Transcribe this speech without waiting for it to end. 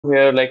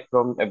Hear like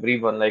from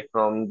everyone, like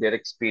from their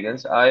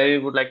experience. I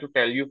would like to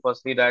tell you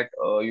firstly that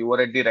you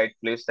are at the right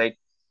place, like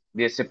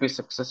the SAP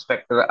Success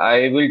Factor.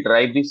 I will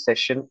drive this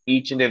session,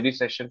 each and every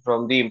session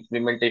from the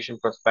implementation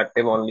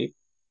perspective only.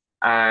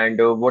 And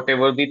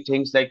whatever the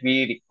things like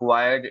we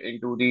required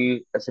into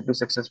the SAP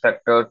Success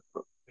Factor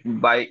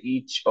by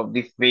each of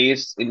the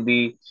phase in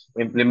the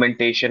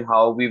implementation,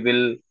 how we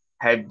will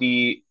have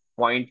the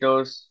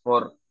pointers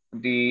for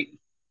the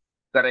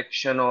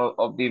correction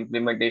of the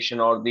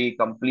implementation or the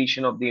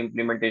completion of the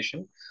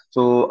implementation.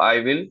 So I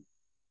will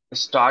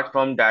start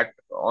from that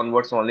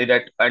onwards only,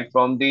 that and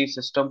from the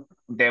system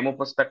demo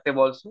perspective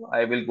also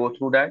I will go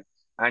through that,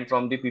 and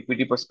from the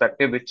PPT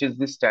perspective, which is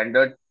the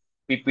standard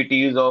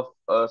PPTs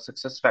of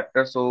success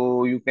factor,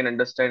 so you can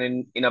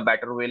understand in a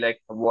better way like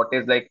what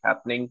is like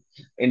happening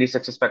in the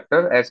success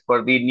factor as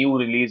per the new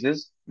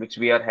releases which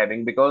we are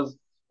having. Because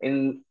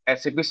in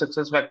SAP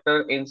success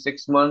factor, in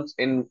 6 months,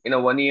 in a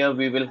 1 year,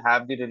 we will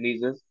have the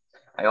releases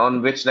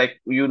on which, like,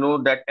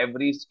 that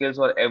every skills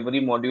or every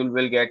module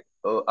will get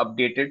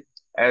updated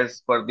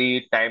as per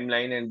the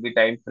timeline and the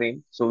time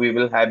frame. So we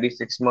will have the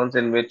 6 months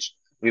in which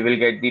we will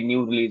get the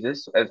new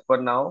releases. As per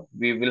now,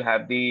 we will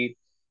have the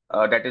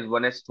that is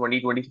one as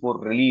 2024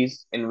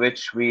 release, in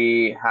which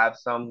we have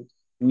some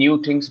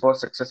new things for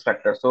success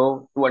factor.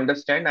 So to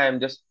understand, I am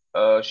just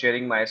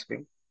sharing my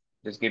screen.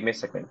 Just give me a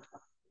second.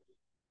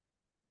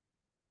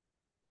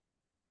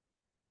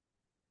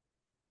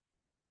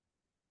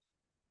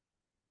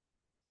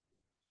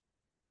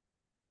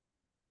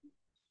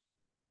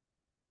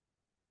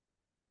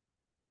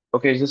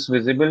 Okay, is this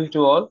visible to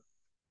all?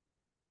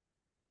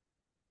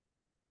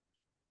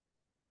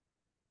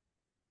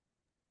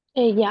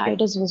 Yeah, Okay.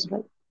 it is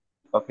visible.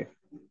 Okay.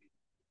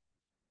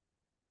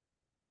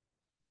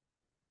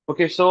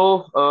 Okay,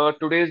 so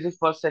today is the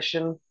first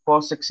session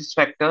for success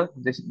factor.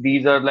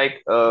 These are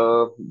like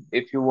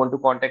if you want to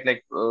contact,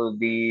 like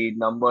the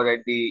number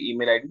at the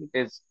email ID,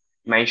 it is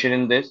mentioned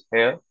in this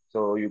here.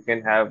 So you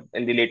can have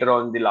in the later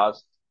on the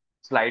last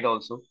slide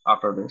also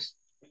after this.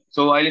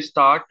 So I'll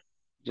start.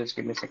 Just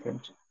give me a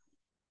second.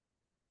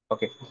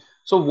 Okay.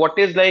 So what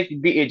is like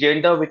the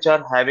agenda which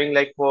are having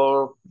like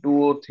for 2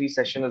 or 3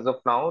 sessions as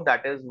of now?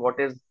 That is what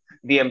is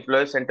the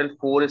employee central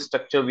core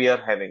structure we are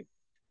having.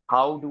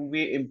 How do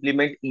we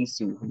implement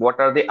EC? What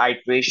are the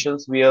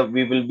iterations we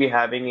will be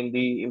having in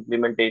the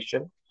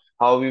implementation?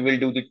 How we will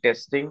do the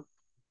testing?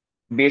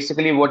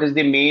 Basically, what is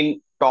the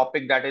main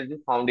topic, that is the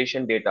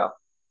foundation data,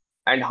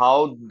 and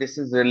how this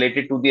is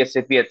related to the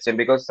SAP HCM,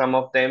 because some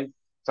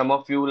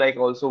of you like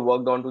also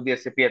worked on to the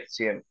SAP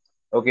HCM.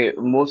 Okay,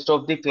 most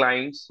of the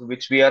clients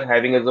which we are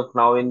having as of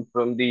now in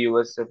from the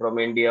USA, from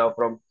India,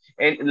 from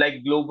and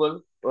like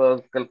global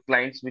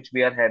clients which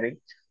we are having.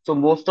 So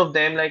most of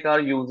them like are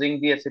using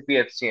the SAP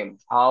HCM.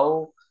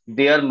 How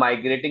they are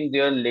migrating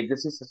their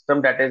legacy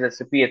system, that is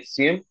SAP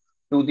HCM,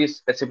 to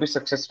this SAP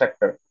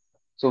SuccessFactor.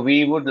 So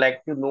we would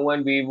like to know,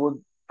 and we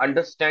would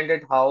understand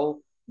it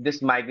how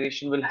this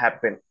migration will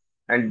happen,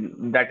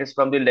 and that is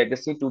from the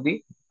legacy to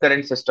the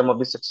current system of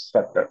the success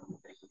factor.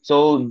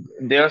 So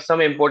there are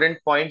some important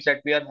points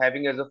that we are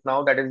having as of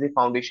now, that is the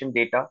foundation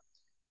data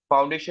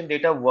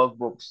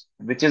workbooks,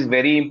 which is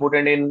very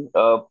important in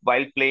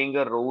while playing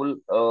a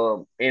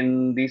role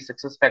in the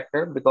success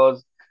factor,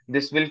 because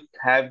this will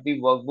have the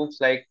workbooks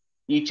like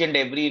each and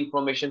every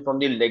information from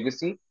the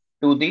legacy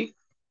to the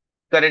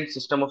current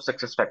system of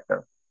success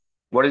factor.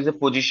 What is the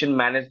position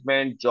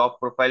management, job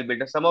profile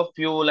builder? Some of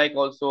you like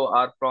also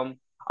are from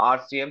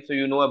RCM, so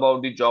you know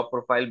about the job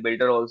profile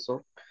builder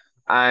also,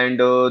 and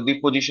the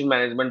position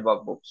management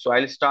workbook. So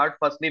I'll start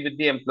firstly with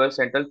the employee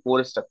central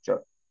core structure.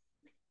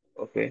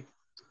 Okay,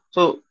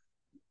 so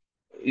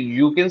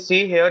you can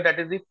see here that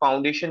is the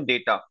foundation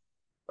data.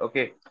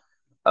 Okay,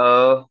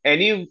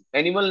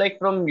 anyone like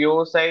from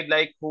your side,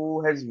 like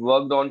who has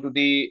worked on to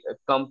the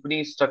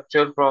company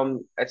structure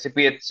from SAP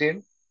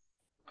HCM?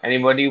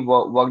 Anybody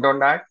worked on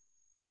that?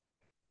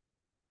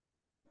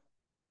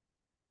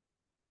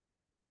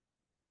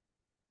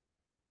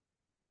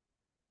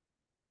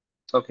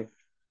 Okay.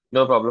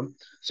 No problem.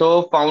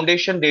 So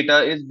foundation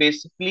data is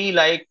basically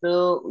like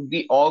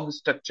the org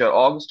structure.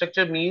 Org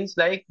structure means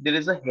like there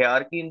is a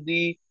hierarchy in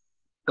the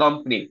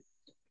company.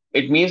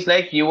 It means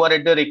like you are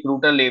at the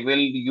recruiter level,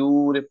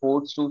 you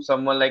reports to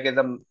someone like as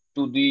a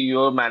to the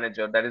your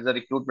manager, that is a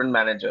recruitment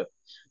manager.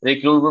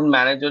 Recruitment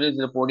manager is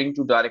reporting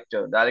to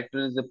director. Director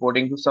is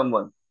reporting to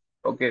someone.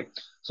 Okay.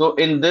 So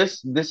in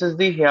this is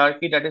the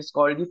hierarchy that is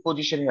called the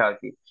position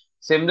hierarchy.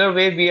 Similar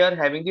way, we are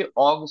having the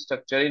org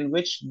structure in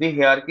which the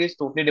hierarchy is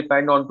totally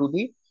depend on to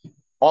the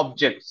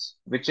objects,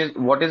 which is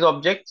what is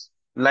objects,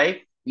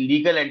 like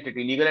legal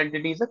entity. Legal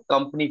entity is a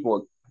company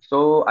code.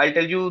 So I'll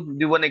tell you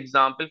the one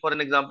example. For an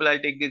example,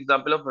 I'll take the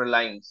example of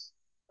Reliance.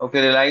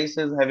 Okay, Reliance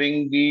is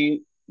having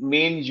the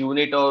main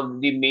unit or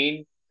the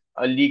main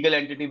legal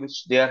entity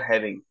which they are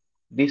having.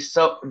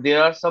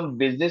 There are some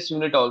business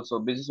unit also.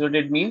 Business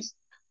unit means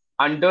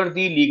under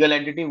the legal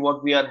entity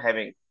what we are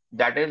having.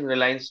 That is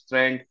Reliance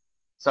Trend,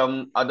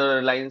 some other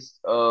Reliance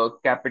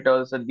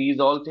Capitals, and these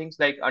all things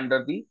like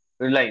under the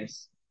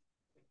Reliance.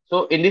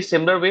 So in the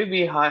similar way,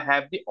 we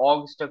have the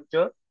org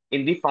structure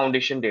in the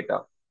foundation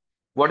data.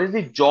 What is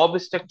the job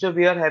structure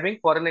we are having?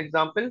 For an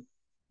example,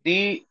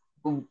 the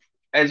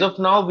as of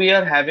now we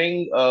are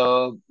having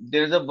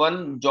there is a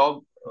one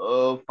job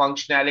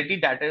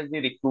functionality, that is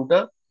the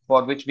recruiter,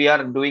 for which we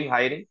are doing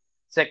hiring.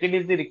 Second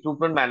is the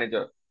recruitment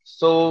manager.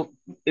 So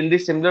in the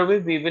similar way,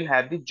 we will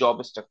have the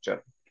job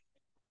structure.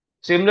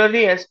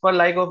 Similarly, as per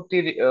like of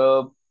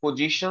the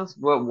positions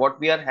what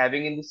we are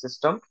having in the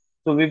system,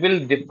 so we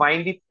will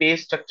define the pay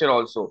structure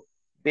also.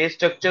 Pay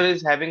structure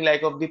is having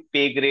like of the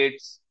pay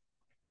grades.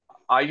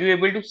 Are you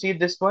able to see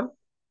this one?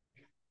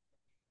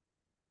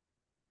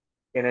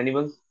 Can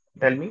anyone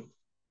tell me?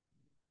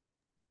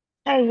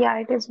 Yeah,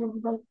 it is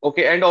visible.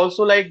 Okay, and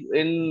also like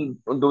in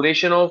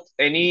duration of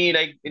any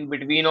like in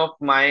between of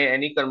my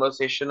any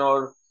conversation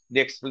or the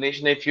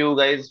explanation, if you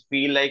guys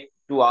feel like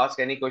to ask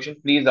any question,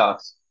 please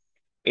ask.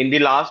 In the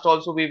last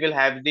also we will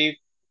have the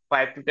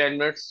 5 to 10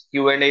 minutes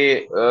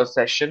Q&A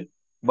session.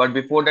 But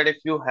before that, if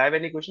you have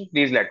any question,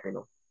 please let me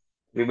know.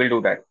 We will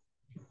do that.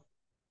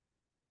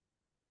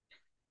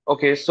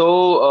 Okay,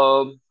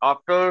 so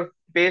after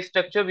pay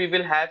structure, we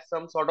will have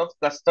some sort of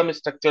custom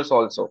structures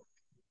also.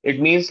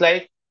 It means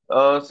like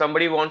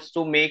somebody wants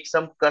to make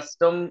some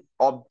custom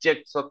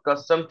objects or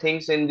custom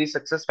things in the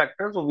success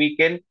factor, so we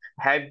can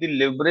have the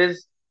leverage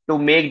to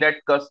make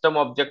that custom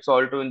objects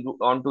also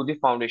onto the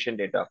foundation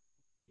data.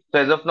 So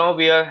as of now,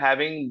 we are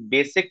having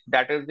basic,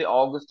 that is the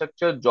org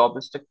structure,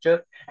 job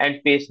structure, and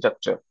pay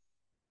structure.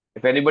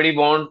 If anybody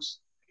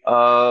wants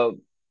uh,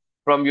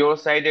 from your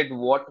side at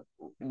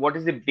what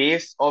is the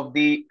base of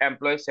the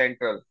employee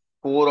central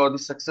core or the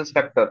success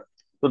factor,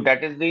 so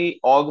that is the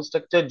org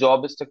structure,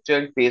 job structure,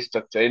 and pay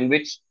structure, in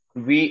which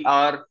we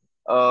are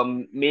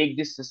make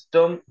the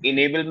system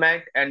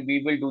enablement and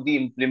we will do the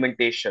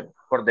implementation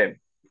for them.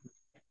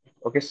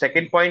 Okay,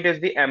 second point is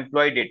the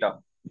employee data.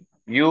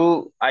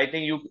 I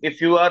think you,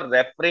 if you are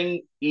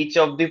referring each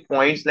of the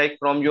points like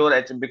from your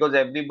because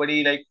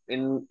everybody like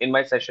in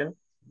my session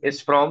is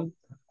from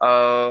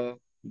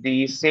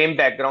the same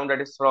background,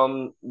 that is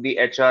from the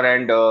HR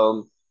and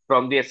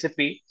from the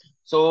SAP.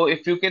 So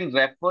if you can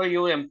refer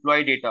your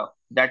employee data,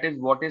 that is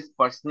what is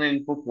personal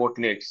info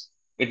portlets.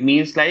 It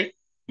means like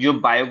your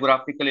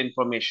biographical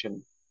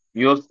information,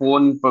 your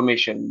phone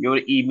information,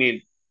 your email,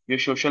 your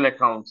social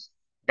accounts.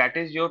 That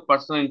is your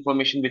personal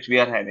information which we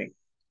are having.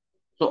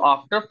 So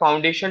after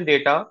foundation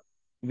data,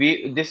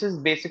 we this is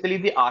basically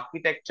the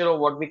architecture, or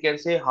what we can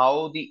say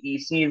how the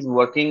EC is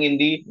working in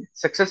the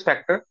success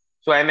factor.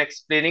 So I am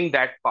explaining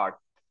that part.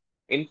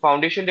 In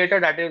foundation data,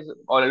 that is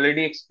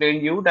already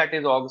explained you, that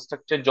is org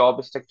structure,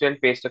 job structure,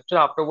 and pay structure.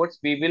 Afterwards,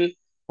 we will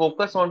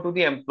focus on to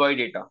the employee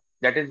data.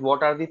 That is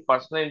what are the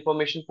personal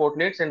information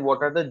portlets and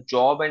what are the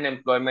job and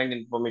employment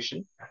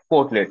information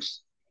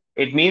portlets.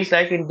 It means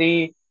like in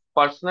the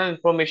personal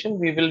information,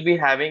 we will be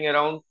having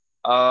around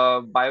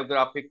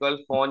biographical,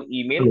 phone,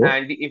 email, Hello.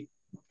 and if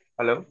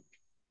hello,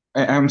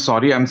 I'm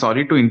sorry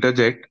to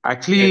interject. yes,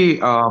 Actually,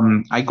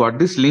 I got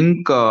this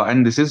link,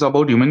 and this is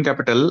about human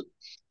capital.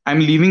 I'm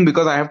leaving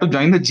because I have to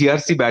join the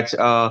GRC batch.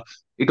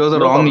 It was a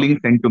no wrong problem, link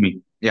sent to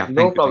me. Yeah, no thank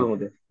you, thank problem you.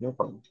 with it, no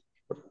problem.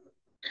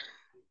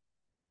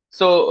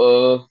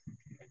 So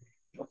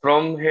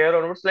from here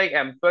onwards, like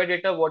employee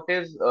data, what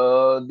is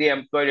the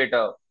employee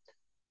data?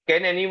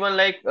 Can anyone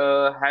like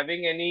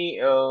having any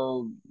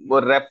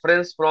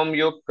reference from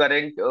your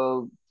current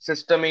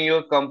system in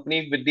your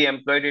company with the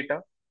employee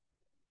data?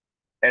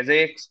 As I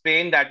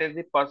explained, that is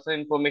the personal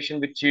information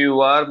which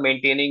you are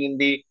maintaining in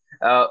the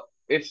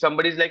if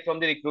somebody is like from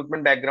the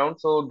recruitment background,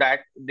 so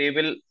that they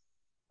will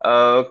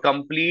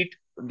complete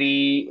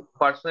the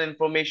personal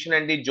information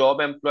and the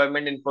job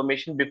employment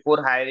information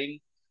before hiring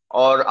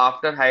or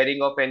after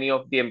hiring of any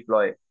of the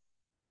employee.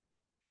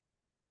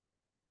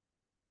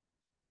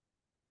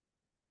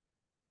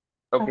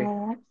 Okay.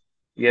 Uh,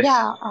 Yes.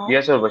 yeah,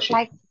 Yes, Urvashi.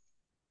 like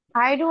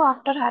I do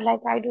after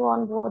like I do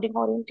onboarding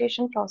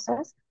orientation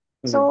process.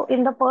 Hmm. So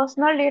in the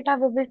personal data,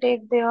 we will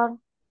take their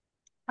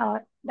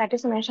that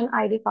is mentioned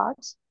ID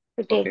cards.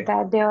 We take Okay.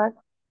 that their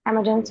Hmm.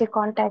 emergency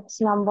contacts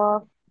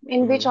number,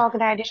 in which Hmm.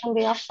 organization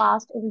they are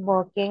past in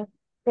working,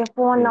 their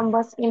phone Hmm.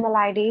 numbers, email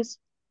IDs,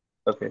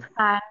 Okay.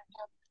 and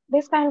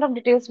this kind of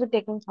details we're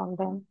taking from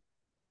them.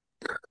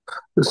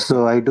 Okay.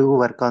 So I do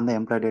work on the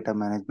employee data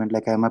management.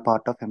 Like I'm a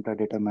part of employee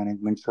data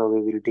management. So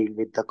we will deal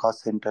with the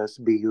cost centers,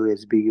 BU,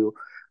 SBU,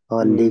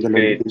 Hmm. legal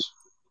Great. entities,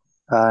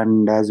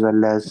 and as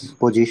well as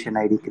position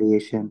ID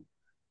creation.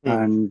 Hmm.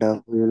 And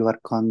we will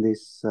work on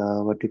this,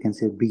 what you can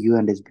say, BU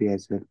and SBU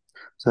as well.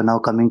 So now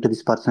coming to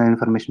this personal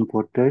information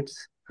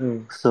portraits. Hmm.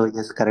 So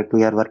yes, correct.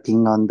 We are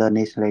working on the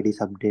national IDs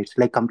updates.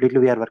 Like completely,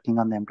 we are working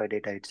on the employee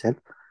data itself.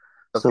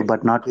 So, Okay.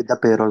 but not with the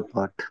payroll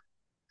part.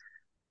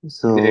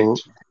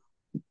 Great.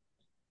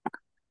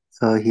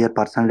 So here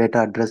personal data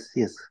address,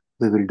 yes,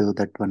 we will do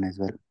that one as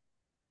well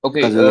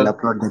Okay. because we will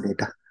upload the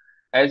data.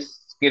 As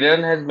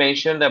Kiran has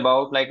mentioned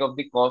about like of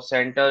the cost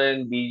center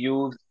and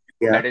BUs,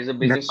 Yeah, that is a the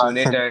business cost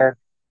unit, and center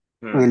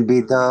hmm. will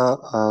be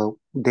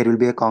there will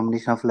be a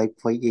combination of like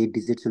 8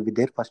 digits will be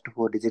there. First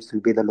four digits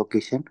will be the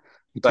location,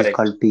 which is Correct.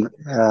 called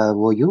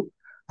OU.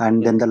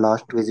 And then Hmm. the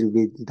last phase will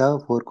be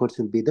the four codes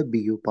will be the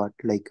BU part,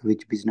 like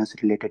which business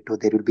related to.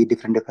 There will be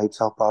different types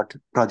of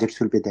projects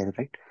will be there,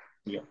 right?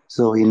 Yeah.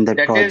 So in that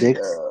That is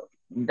projects, uh,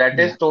 that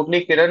yeah, is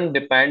totally, Kiran,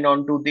 depend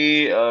on to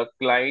the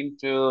client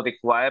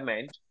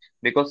requirement,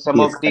 because some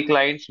yes, of the correct.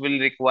 clients will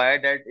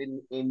require that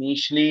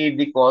initially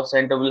the call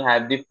center will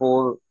have the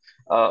four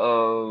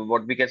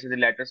what we can say the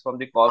letters from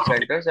the call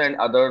centers and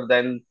other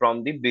than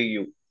from the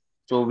BU.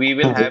 So we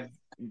will Yes. have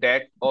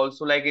that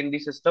also like in the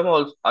system.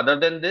 Also, other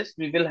than this,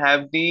 we will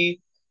have the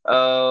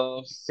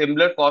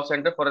similar call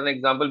center. For an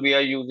example, we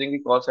are using the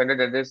call center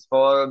that is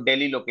for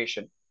Delhi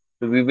location.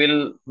 So we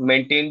will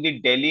maintain the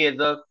Delhi as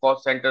a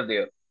cost center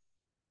there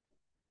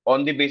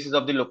on the basis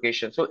of the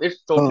location. So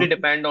it's totally Oh,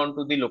 depend on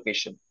to the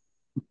location.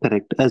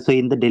 correct. So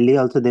in the Delhi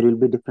also there will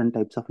be different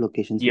types of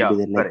locations will be Yeah,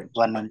 there. Like correct.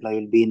 one employee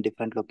will be in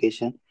different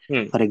location.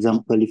 Hmm. For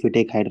example, if you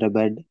take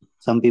Hyderabad,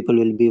 some people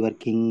will be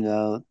working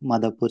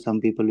Madhapur, some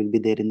people will be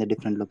there in the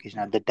different location.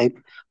 At the type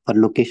for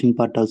location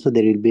part also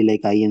there will be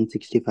like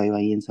IN65,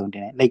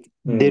 IN79. Like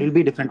there Hmm. will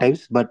be different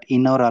types, but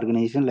in our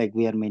organization like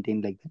we are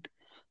maintained like that.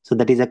 So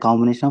that is a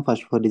combination of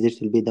first four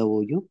digits will be the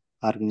OU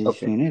organization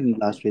Okay. unit and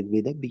last will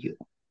be the BU.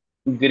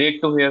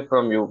 Great to hear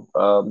from you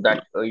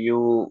that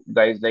you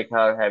guys like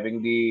are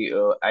having the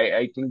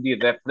I think the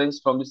reference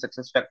from the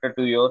success factor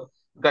to your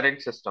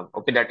current system.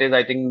 Okay, that is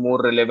I think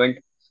more relevant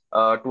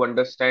to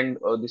understand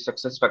the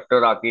success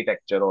factor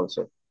architecture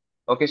also.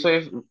 Okay, so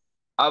if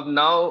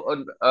now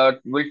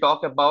we'll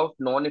talk about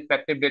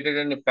non-effective dated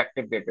and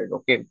effective dated.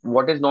 Okay,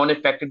 what is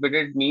non-effective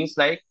dated means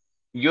like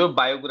your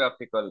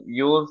biographical,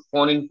 your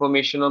phone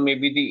information, or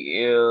maybe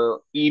the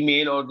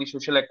email or the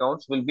social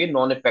accounts will be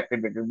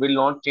non-effective dated, will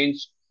not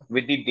change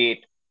with the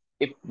date.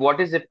 If what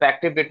is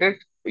effective dated,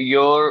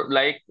 your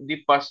like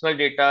the personal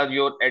data,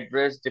 your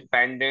address,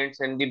 dependents,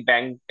 and the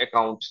bank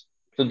accounts.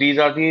 So these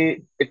are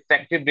the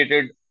effective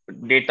dated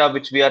data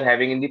which we are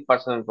having in the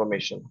personal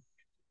information.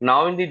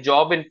 Now in the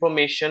job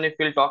information, if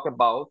we'll talk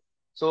about,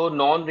 so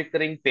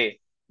non-recurring pay,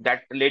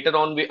 that later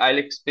on I'll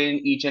explain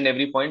each and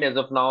every point. As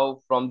of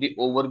now, from the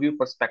overview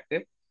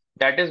perspective,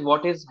 that is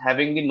what is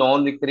having the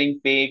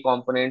non-recurring pay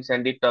components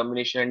and the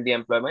termination and the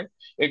employment.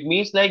 It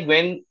means like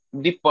when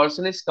the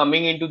person is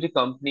coming into the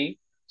company,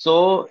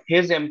 so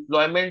his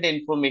employment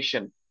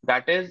information,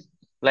 that is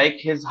like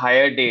his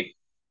hire date,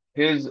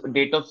 his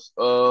date of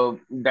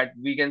that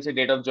we can say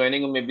date of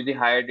joining, or maybe the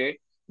hire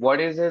date, what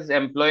is his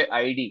employee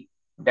ID,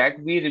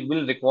 that we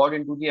will record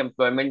into the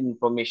employment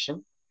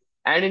information.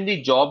 And in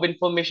the job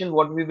information,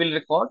 what we will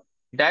record,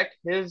 that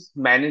his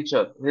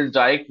manager, his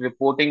direct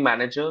reporting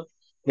manager,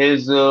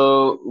 his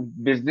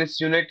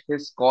business unit,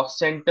 his cost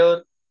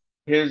center,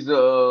 his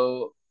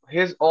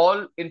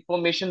all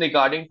information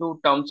regarding to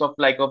terms of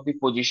like of the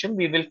position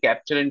we will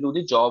capture into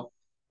the job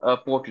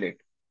portlet.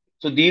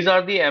 So these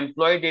are the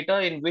employee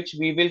data in which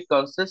we will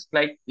consist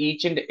like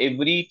each and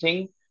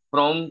everything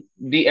from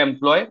the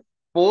employee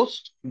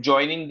post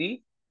joining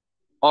the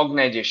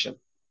organization.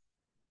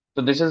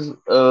 So this is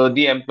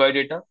the employee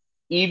data.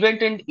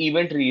 Event and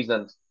event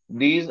reasons.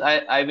 These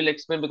I will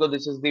explain because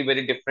this is the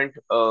very different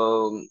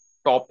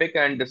topic,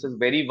 and this is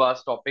very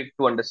vast topic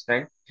to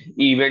understand.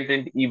 Event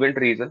and event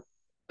reason.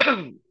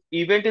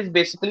 Event is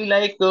basically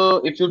like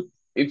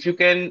if you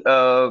can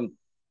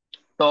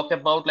talk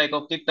about like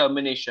of the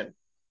termination.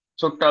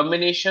 So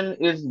termination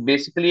is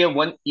basically a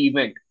one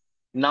event.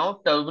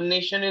 Now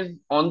termination is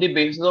on the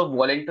basis of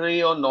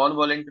voluntary or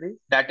non-voluntary.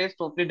 That is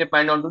totally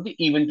depend on to the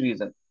event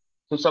reason.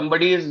 So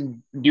somebody is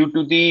due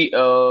to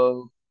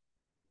the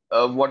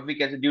what we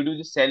can say due to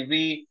the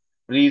salary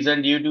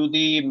reason, due to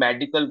the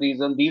medical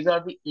reason. These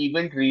are the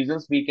event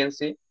reasons we can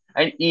say.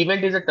 And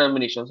event is a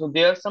termination. So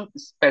there are some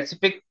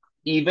specific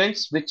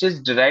events which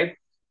is derived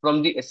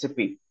from the SAP.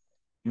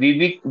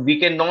 We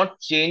cannot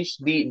change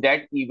the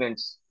that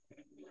events.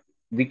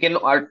 We can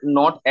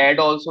not add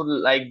also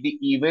like the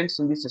events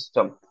in the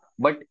system,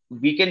 but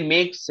we can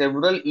make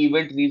several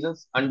event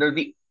reasons under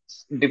the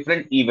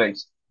different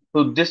events.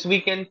 So this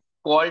we can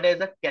called as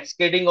a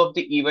cascading of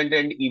the event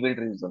and event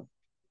reason.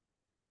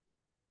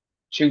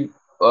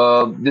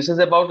 So, this is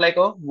about like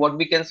a what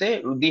we can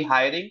say the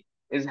hiring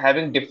is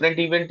having different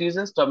event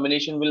reasons,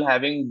 termination will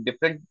having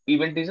different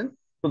event reasons.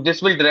 So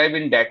this will drive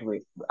in that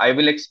way. I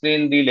will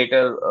explain the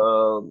later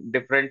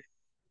different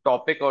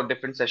topic or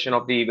different session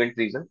of the event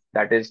reason.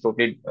 That is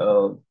totally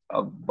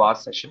a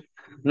vast session.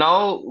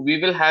 Now we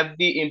will have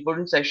the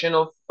important section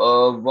of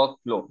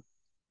workflow.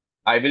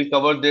 I will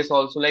cover this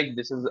also. Like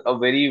this is a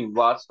very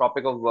vast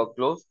topic of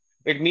workflows.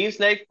 It means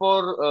like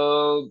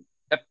for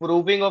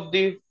approving of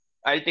the.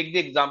 I'll take the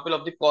example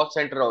of the cost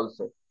center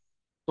also.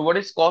 So what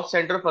is cost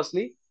center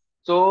firstly?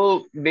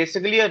 So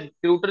basically a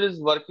tutor is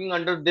working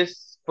under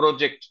this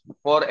project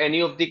for any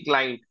of the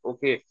client.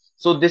 Okay.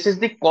 So this is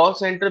the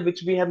cost center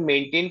which we have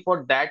maintained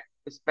for that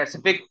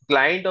specific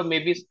client or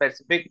maybe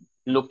specific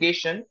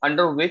location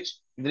under which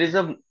there is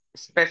a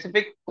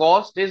specific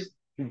cost is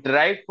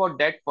derived for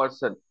that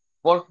person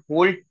for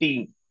whole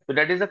team. So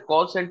that is a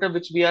call center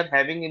which we are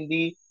having in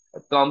the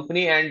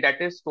company, and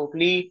that is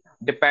totally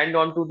depend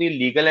on to the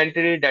legal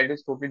entity, that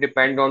is totally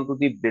depend on to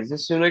the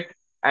business unit,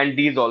 and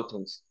these all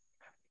things.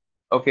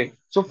 Okay,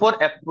 so for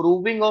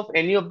approving of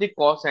any of the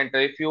cost center,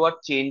 if you are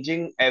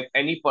changing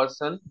any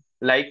person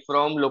like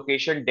from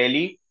location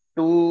Delhi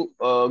to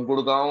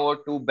Gurgaon or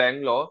to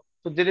Bangalore,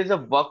 so there is a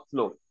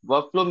workflow.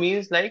 Workflow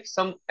means like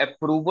some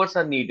approvers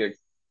are needed.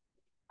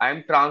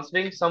 I'm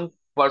transferring some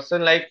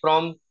person like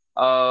from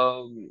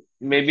uh,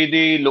 maybe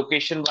the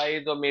location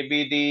wise, or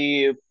maybe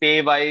the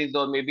pay wise,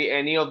 or maybe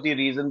any of the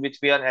reason which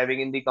we are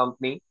having in the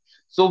company.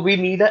 So we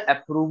need a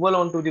approval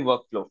onto the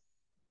workflow.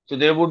 So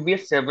there would be a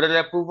several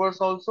approvers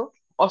also,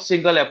 or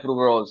single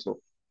approver also.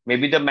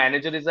 Maybe the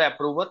manager is an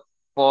approver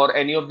for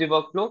any of the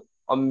workflow,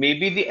 or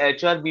maybe the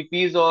HR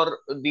VPs or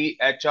the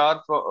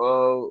HR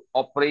for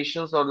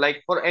operations, or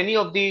like for any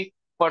of the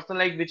person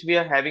like which we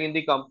are having in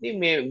the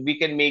company, we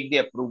can make the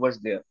approvers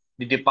there.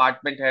 The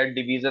department head,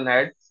 division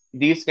head,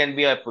 these can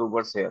be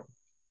approvers here.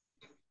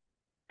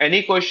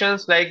 Any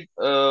questions like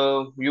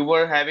you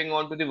were having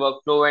onto the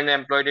workflow and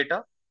employee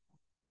data?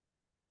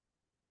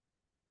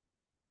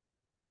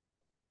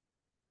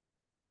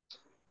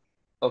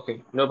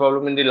 Okay, no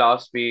problem. In the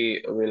last,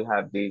 we will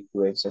have the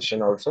QA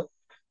session also.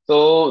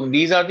 So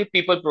these are the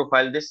people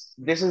profile. This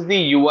is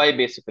the UI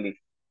basically,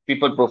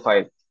 people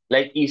profile.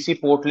 Like EC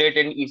portlet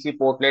and EC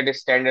portlet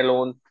is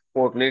standalone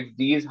portlet.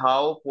 These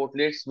how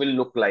portlets will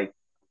look like.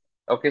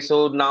 Okay,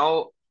 so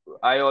now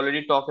I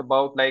already talked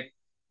about like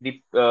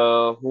the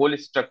whole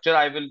structure.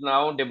 I will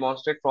now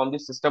demonstrate from the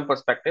system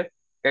perspective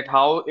that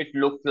how it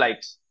looks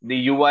like,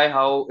 the UI,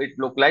 how it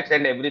look like,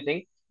 and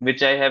everything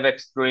which I have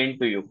explained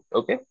to you.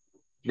 Okay.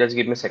 Just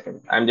give me a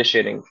second. I'm just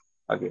sharing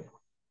again.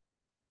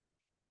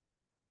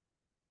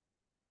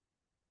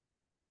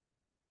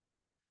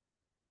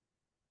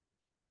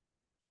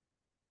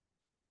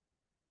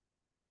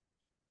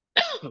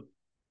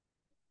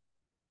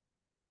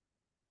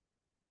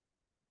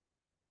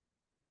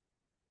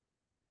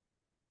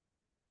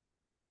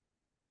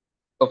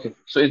 Okay.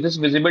 So is this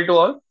visible to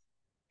all?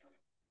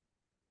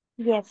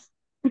 Yes.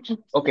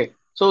 Okay.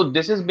 So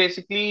this is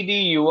basically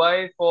the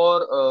UI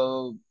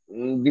for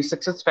the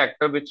success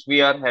factor which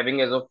we are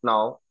having as of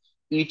now.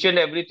 Each and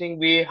everything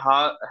we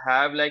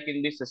have like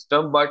in the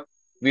system, but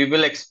we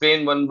will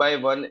explain one by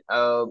one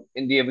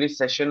in the every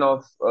session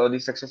of the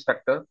success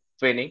factor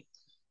training.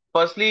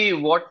 Firstly,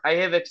 what I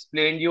have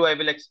explained you, I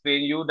will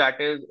explain you that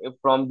is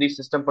from the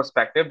system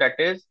perspective. That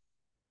is,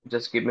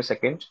 just give me a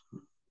second.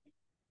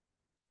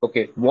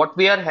 Okay, what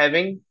we are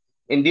having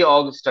in the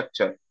org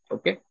structure,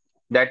 okay,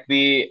 that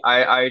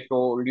I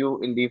told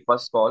you in the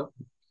first call.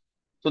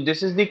 So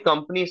this is the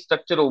company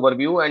structure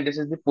overview, and this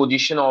is the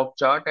position of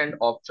chart and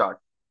off chart.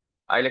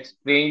 I'll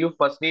explain you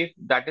firstly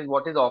that is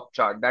what is off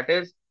chart. That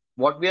is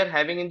what we are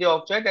having in the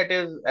off chart. That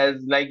is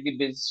as like the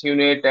business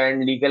unit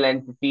and legal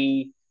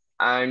entity,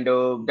 and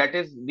that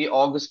is the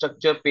org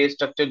structure, pay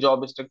structure,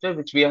 job structure,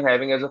 which we are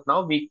having as of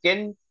now. We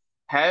can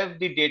have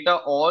the data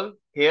all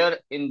here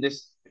in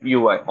this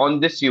UI,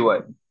 on this UI.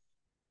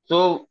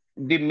 So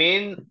the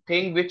main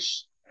thing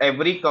which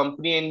every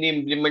company in the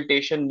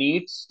implementation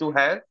needs to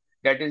have,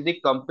 that is the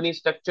company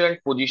structure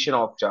and position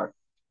of chart.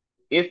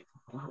 If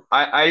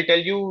I'll tell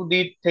you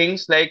the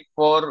things like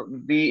for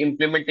the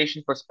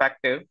implementation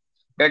perspective,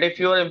 that if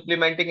you are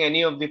implementing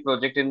any of the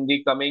project in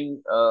the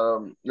coming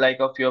like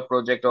of your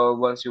project, or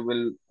once you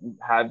will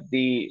have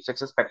the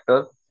success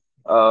factor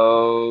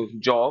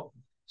job,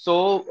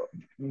 so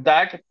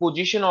that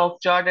position of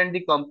chart and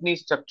the company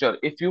structure,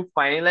 if you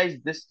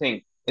finalize this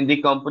thing in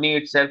the company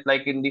itself,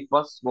 like in the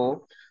first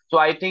go, so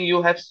I think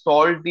you have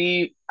solved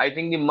the, I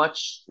think the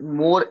much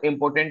more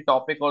important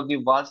topic or the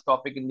vast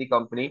topic in the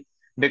company,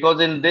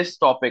 because in this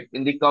topic,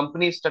 in the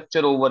company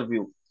structure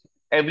overview,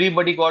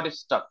 everybody got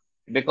stuck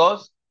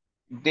because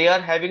they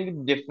are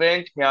having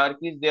different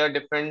hierarchies, they are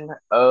different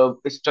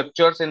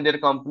structures in their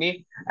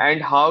company,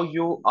 and how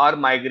you are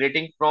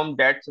migrating from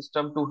that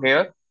system to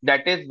here,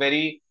 that is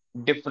very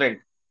different.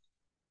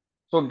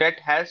 So that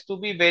has to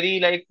be very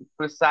like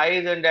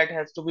precise, and that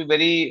has to be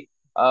very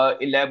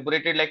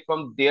elaborated like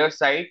from their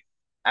side,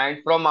 and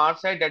from our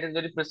side that is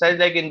very precise.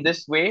 Like in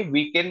this way,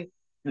 we can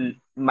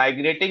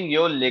migrating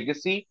your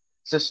legacy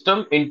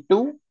system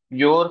into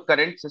your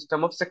current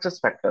system of success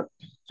factor.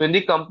 So in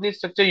the company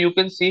structure, you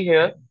can see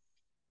here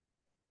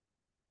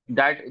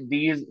that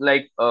these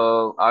like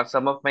are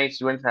some of my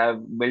students have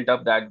built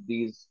up that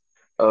these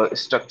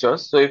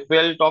structures. So if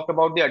we'll talk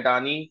about the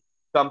Adani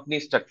company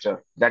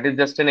structure, that is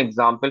just an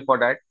example for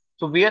that.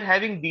 So we are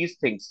having these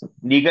things: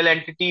 legal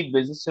entity,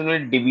 business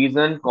unit,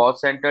 division,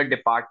 cost center,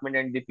 department,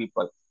 and the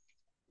people.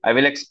 I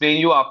will explain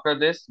you after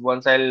this.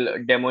 Once I'll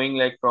demoing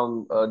like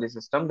from the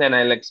system, then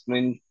I'll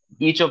explain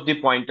each of the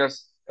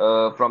pointers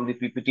from the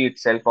PPT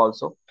itself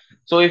also.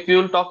 So if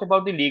you'll talk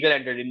about the legal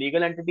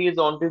entity is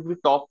on to the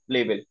top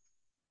level.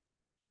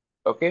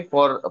 Okay,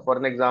 for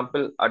an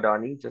example,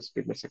 Adani, just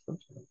give me a second.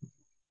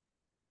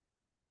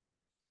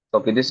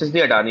 Okay, this is the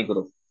Adani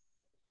group.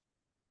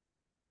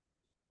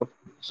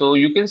 So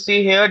you can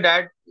see here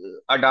that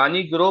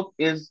Adani group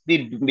is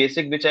the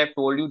basic which I've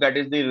told you, that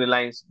is the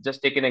Reliance.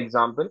 Just take an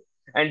example.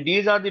 And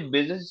these are the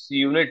business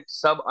units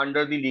sub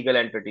under the legal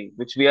entity,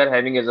 which we are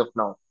having as of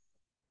now.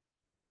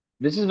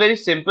 This is very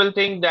simple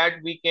thing that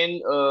we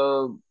can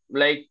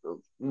like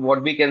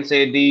what we can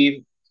say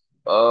the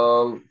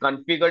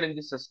configured in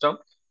the system,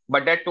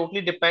 but that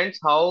totally depends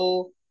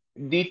how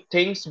the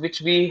things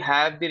which we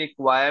have the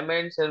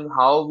requirements and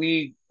how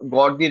we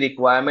got the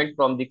requirement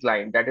from the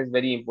client. That is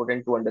very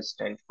important to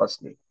understand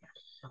firstly.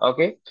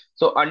 Okay,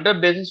 so under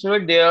business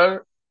unit there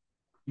are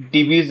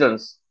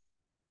divisions.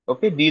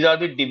 Okay, these are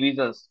the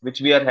divisions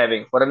which we are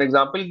having. For an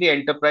example, the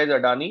enterprise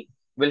Adani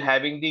will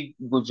having the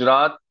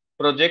Gujarat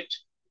project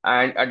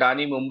and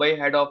Adani Mumbai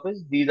head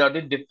office. These are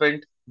the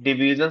different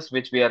divisions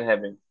which we are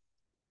having.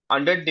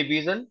 Under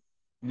division,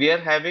 we are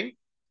having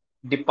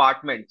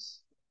departments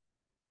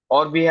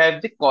or we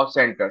have the cost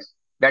centers.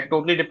 That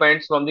totally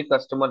depends from the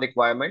customer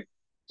requirement.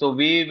 So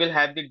we will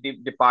have the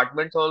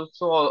departments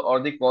also or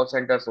the cost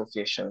center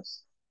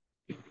associations.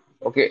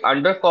 Okay,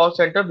 under cost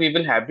center, we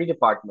will have the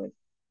department.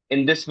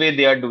 In this way,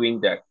 they are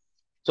doing that.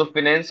 So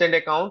finance and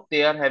account,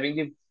 they are having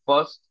the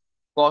first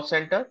cost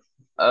center.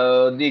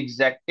 The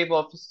executive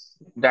office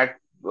that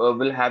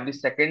will have the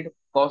second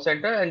cost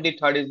center, and the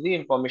third is the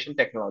information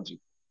technology.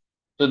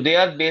 So they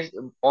are based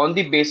on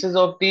the basis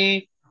of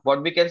the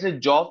what we can say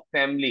job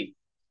family.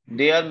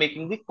 They are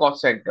making the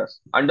cost centers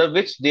under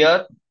which they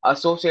are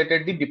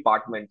associated the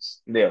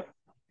departments there.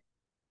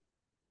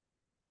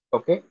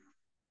 Okay.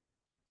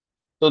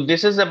 So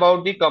this is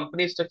about the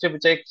company structure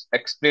which I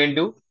explained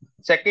to.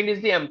 Second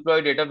is the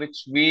employee data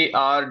which we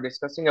are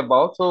discussing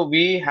about. So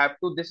we have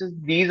to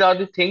these are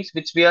the things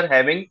which we are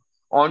having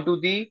onto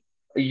the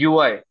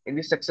UI in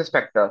the success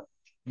factor.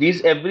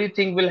 These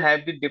everything will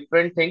have the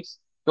different things.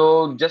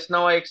 So just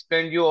now I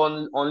explained you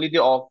on only the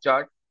org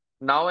chart.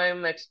 Now I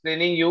am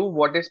explaining you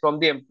what is from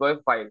the employee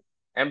file.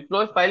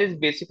 Employee file is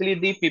basically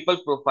the people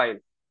profile.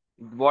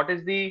 What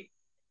is the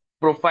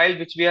profile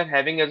which we are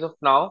having as of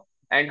now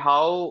and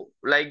how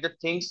like the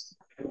things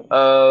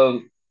uh,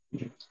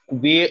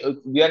 we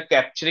are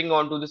capturing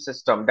onto the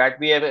system that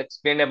we have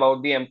explained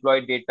about the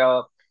employee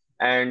data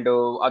and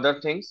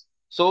other things.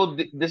 So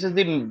this is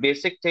the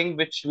basic thing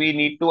which we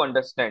need to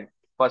understand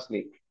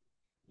firstly.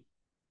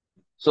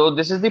 So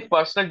this is the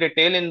personal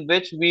detail in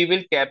which we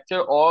will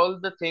capture all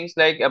the things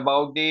like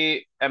about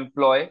the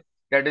employee.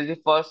 That is the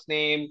first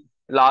name,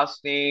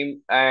 last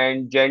name,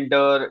 and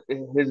gender,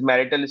 his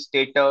marital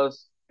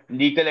status,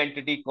 legal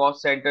entity,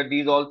 cost center.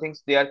 These all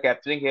things they are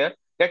capturing here.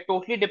 That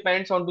totally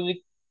depends on to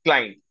the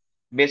client.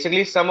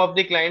 Basically, some of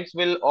the clients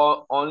will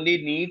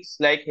only needs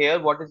like here.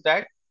 What is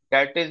that?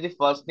 That is the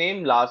first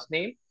name, last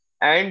name,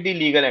 and the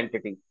legal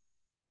entity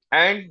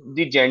and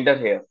the gender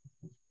here.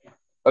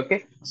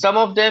 Okay, some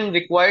of them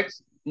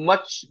requires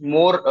much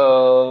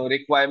more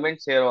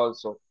requirements here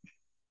also.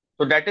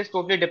 So that is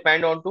totally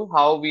depend on to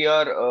how we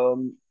are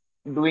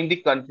doing the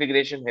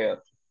configuration here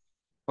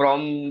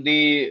from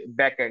the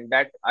backend.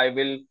 That I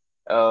will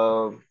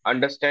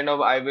understand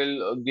or I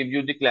will give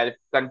you the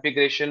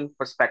configuration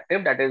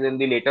perspective that is in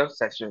the later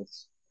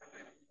sessions.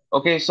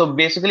 Okay, so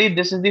basically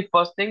this is the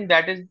first thing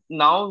that is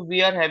now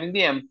we are having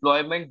the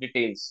employment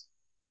details.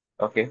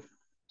 Okay,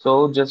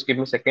 so just give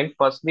me a second.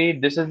 Firstly,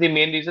 this is the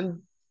main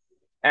reason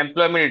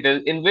employment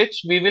details in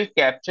which we will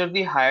capture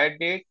the hire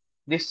date,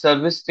 the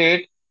service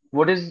date.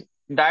 What is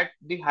that?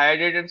 The hire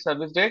date and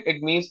service date?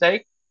 It means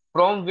like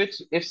from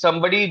which if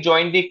somebody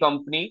joined the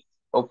company,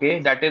 okay,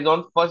 that is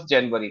on 1st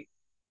January,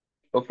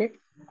 okay,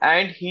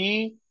 and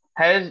he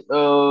has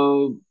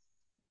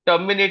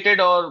terminated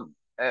or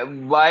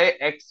by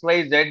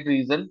XYZ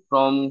reason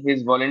from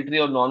his voluntary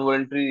or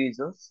non-voluntary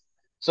reasons.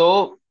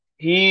 So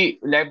he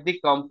left the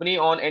company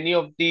on any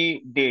of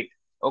the date,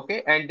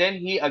 okay, and then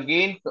he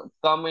again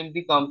come in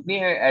the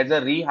company as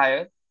a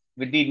rehire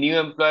with the new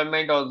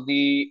employment or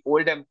the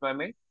old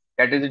employment.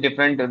 That is a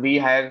different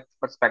rehire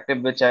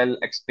perspective, which I'll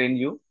explain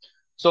you.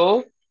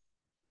 So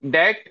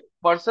that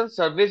person's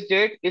service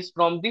date is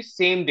from the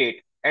same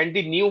date and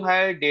the new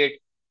hire date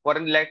for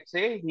let's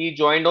say he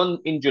joined on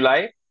in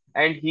July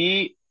and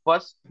he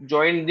first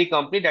joined the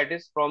company that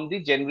is from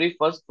the January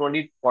 1st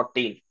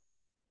 2014.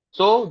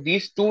 So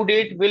these two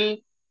dates will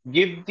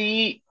give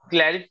the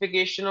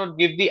clarification or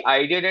give the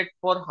idea that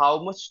for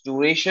how much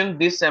duration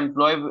this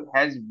employee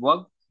has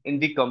worked in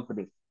the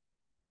company.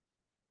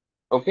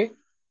 Okay.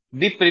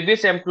 The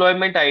previous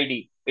employment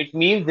ID. It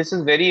means this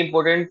is very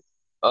important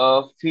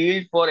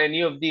field for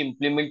any of the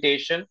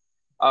implementation.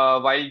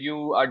 While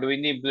you are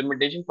doing the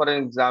implementation, for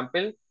an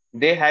example,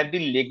 they have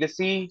the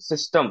legacy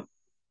system.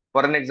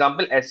 For an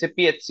example, SAP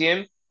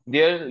HCM,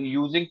 they are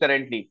using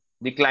currently.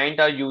 The client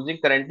are using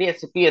currently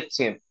SAP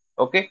HCM.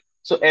 Okay.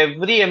 So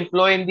every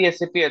employee in the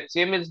SAP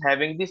HCM is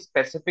having the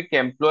specific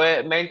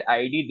employment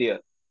ID there.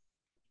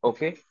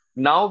 Okay.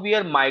 Now we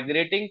are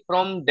migrating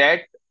from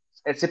that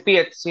SAP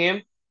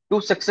HCM to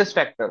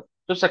SuccessFactor.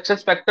 So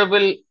SuccessFactor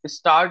will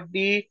start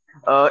the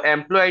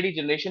employee ID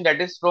generation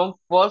that is from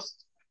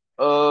first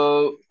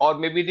or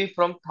maybe the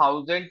from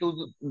 1,000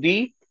 to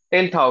the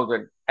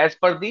 10,000 as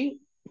per the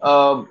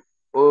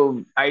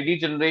ID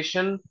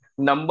generation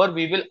number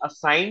we will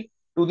assign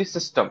to the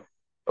system.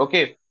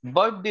 Okay,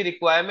 but the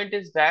requirement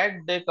is that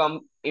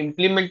the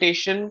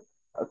implementation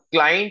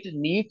client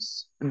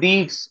needs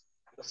the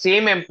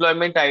same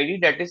employment ID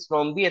that is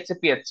from the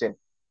SAP HCM.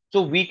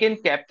 So we can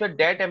capture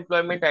that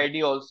employment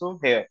ID also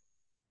here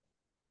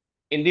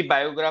in the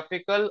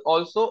biographical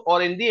also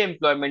or in the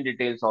employment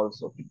details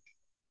also.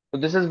 So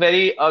this is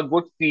very a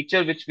good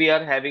feature which we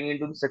are having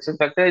into the success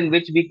factor in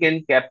which we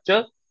can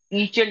capture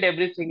each and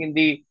everything in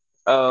the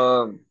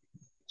uh,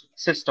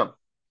 system.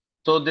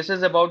 So this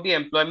is about the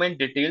employment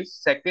details.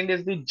 Second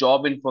is the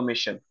job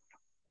information.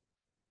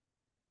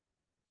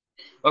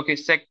 Okay,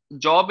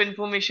 job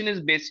information is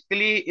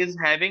basically is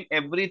having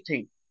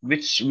everything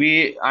which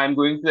I'm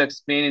going to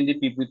explain in the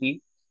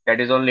PPT that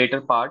is on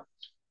later part.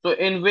 So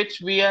in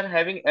which we are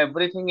having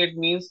everything. It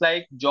means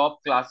like job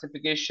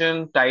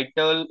classification,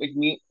 title. It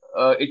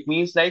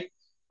means like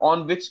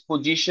on which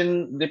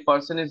position the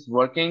person is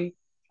working,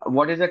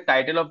 what is the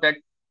title of that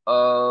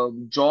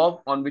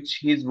job on which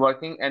he is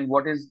working, and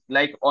what is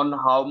like on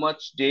how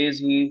much days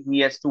he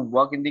has to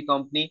work in the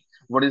company.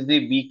 What is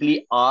the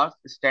weekly hours,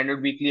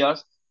 standard weekly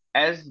hours.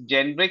 As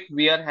generic,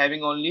 we are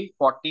having only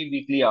 40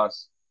 weekly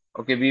hours.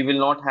 Okay, we will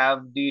not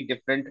have the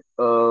different,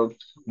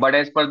 but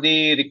as per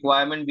the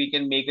requirement, we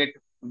can make it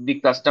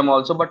the custom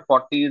also. But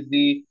 40 is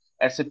the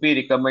SAP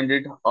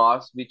recommended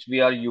hours which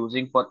we are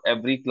using for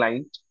every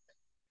client.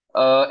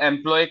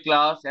 Employee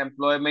class,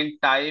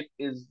 employment type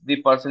is the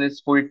person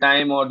is full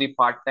time or the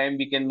part time.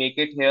 We can make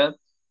it here.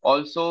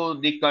 Also,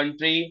 the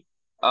country.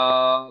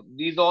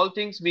 These all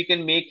things we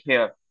can make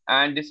here.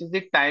 And this is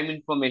the time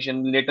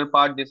information. Later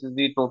part, this is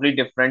the totally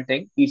different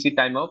thing. EC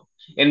time off,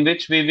 in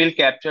which we will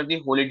capture the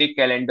holiday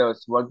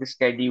calendars, work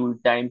schedule,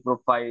 time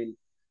profile,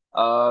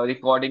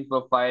 recording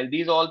profile.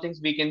 These all things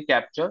we can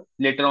capture.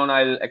 Later on,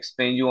 I'll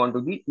explain you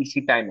onto the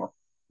EC time off.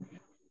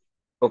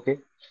 Okay.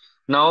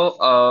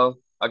 Now,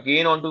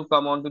 again, on to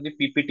come on to the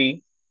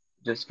PPT.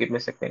 Just give me a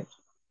second.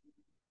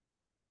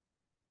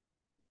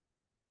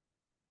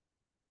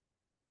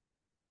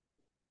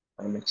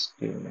 I'm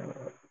explaining.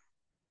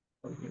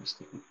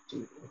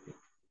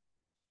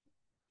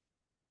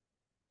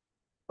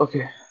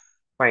 Okay.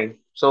 Fine.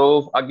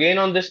 So again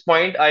on this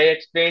point, I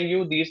explained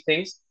you these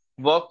things,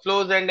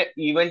 workflows and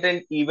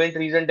event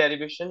reason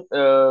derivation,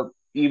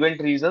 event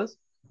reasons.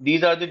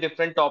 These are the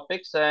different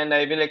topics, and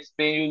I will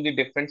explain you in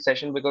the different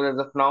session because as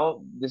of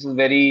now, this is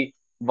very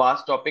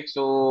vast topic.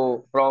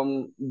 So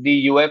from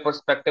the UI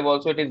perspective,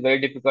 also it is very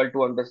difficult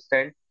to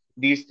understand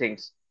these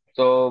things.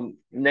 So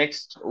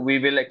next we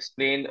will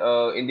explain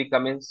in the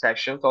coming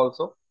sessions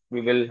also. We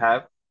will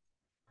have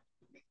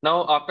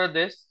now after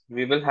this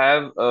we will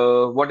have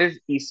what is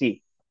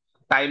EC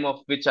time of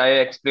which I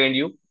explained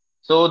you.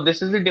 So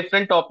this is a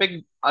different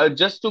topic.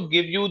 Just to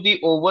give you the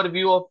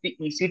overview of the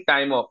EC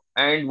time off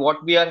and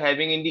what we are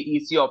having in the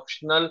EC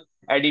optional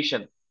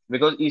edition.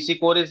 Because EC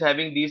core is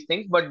having these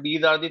things, but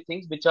these are the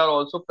things which are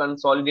also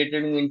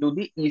consolidated into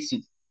the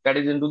EC, that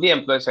is into the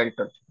employee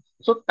center.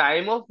 So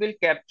time off will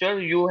capture.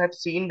 You have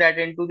seen that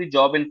into the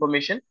job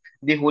information,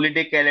 the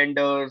holiday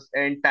calendars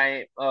and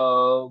time,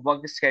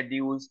 work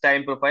schedules,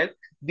 time profile.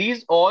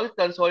 These all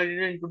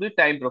consolidated into the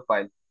time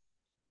profile.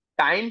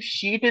 Time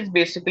sheet is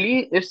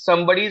basically if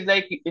somebody is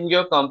like in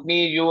your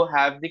company, you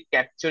have the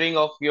capturing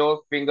of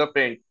your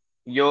fingerprint,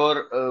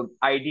 your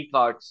ID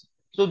cards.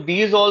 So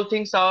these all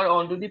things are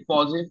onto the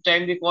positive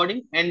time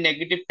recording and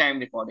negative time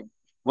recording.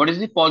 What is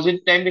the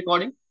positive time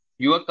recording?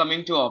 You are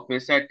coming to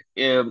office at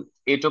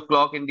 8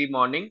 o'clock in the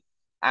morning,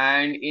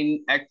 and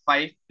in at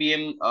 5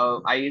 p.m.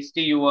 IST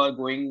you are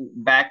going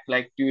back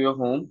like to your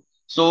home.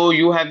 So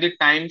you have the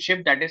time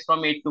shift that is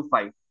from 8 to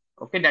 5.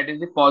 Okay, that is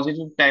the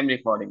positive time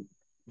recording.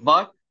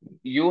 But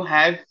you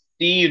have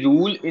the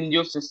rule in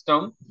your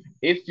system.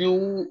 If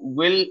you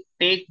will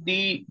take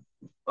the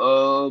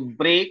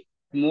break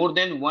more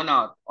than 1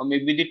 hour or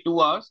maybe the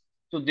 2 hours,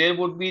 so there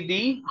would be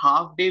the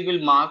half day will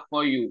mark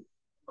for you.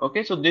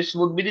 Okay, so this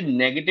would be the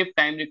negative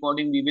time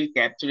recording we will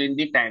capture in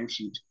the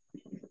timesheet.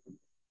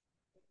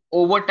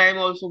 Overtime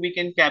also we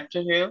can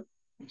capture here.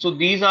 So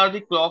these are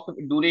the clock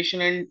duration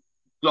and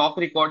clock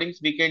recordings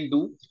we can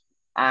do.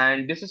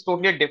 And this is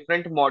totally a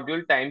different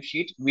module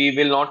timesheet. We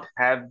will not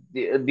have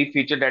the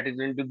feature that is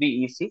into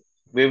the EC.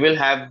 We will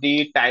have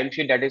the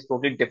timesheet that is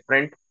totally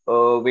different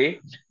way.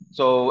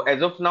 So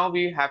as of now,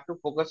 we have to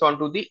focus on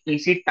to the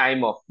EC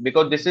time off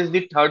because this is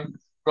the third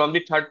from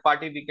the third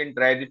party we can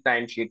drive the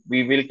timesheet.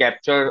 We will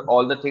capture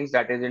all the things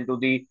that is into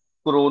the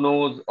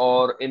chronos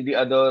or in the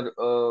other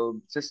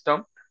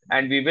system,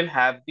 and we will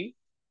have the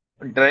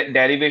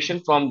derivation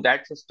from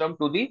that system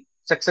to the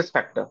success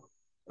factor.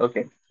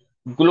 Okay.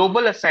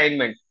 Global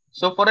assignment.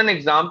 So for an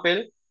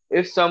example,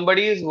 if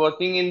somebody is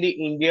working in the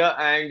India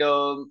and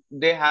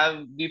they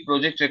have the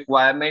project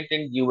requirement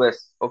in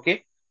US,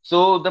 okay,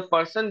 so the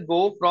person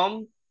go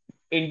from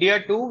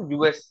India to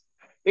US.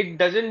 It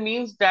doesn't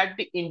mean that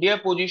the India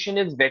position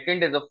is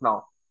vacant as of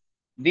now.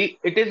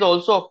 It is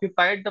also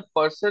occupied. The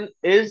person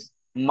is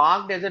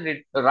marked as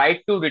a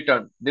right to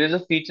return. There is a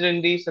feature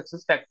in the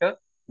success factor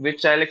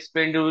which I'll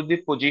explain to you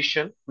the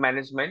position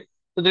management.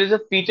 So there is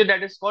a feature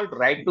that is called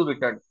right to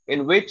return,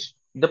 in which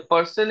the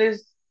person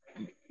is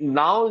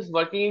now is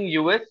working in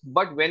US,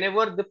 but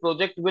whenever the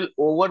project will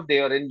over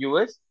there in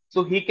US,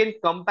 so he can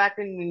come back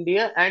in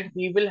India and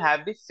he will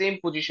have the same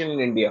position in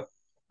India.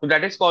 So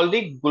that is called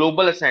the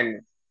global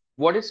assignment.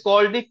 What is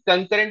called the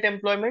concurrent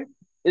employment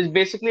is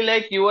basically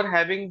like you are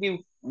having the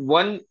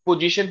one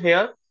position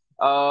here.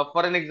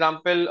 For an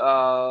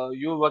example,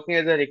 you're working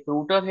as a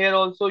recruiter here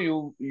also.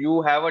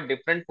 You have a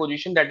different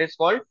position that is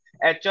called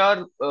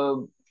HR,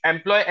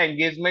 employee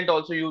engagement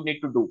also you need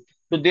to do.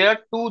 So there are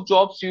two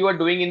jobs you are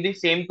doing in the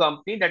same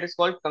company that is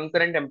called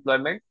concurrent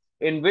employment,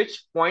 in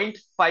which point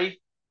 0.5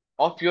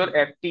 of your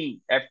FT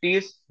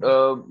is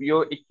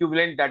your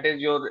equivalent, that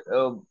is your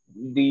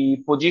the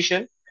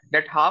position.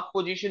 That half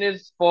position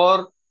is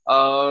for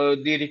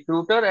the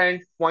recruiter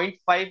and point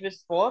 0.5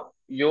 is for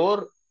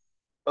your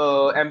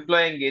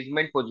employee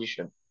engagement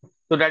position.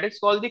 So that is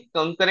called the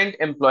concurrent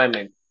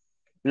employment.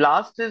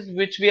 Last is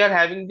which we are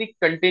having the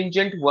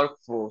contingent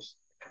workforce.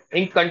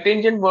 In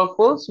contingent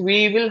workforce,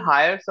 we will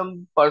hire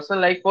some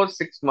person like for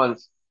 6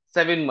 months,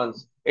 7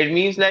 months. It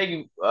means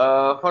like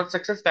for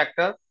success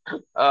factor,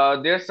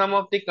 there are some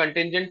of the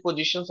contingent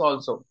positions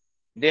also.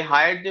 They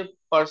hired the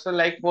person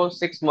like for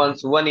 6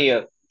 months, 1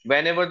 year.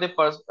 Whenever the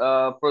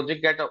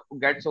project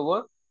gets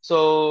over,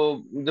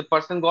 so the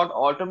person got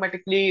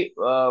automatically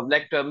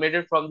like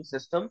terminated from the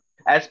system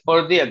as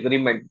per the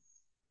agreement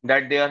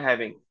that they are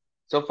having.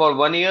 So for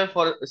 1 year,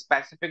 for a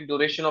specific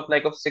duration of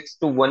like of 6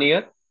 to 1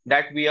 year,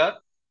 that we are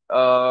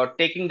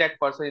taking that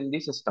person in the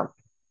system.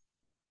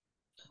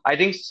 I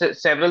think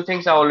several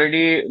things are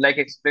already like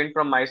explained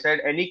from my side.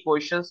 Any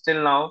questions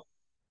till now,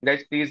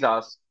 guys? Please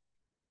ask.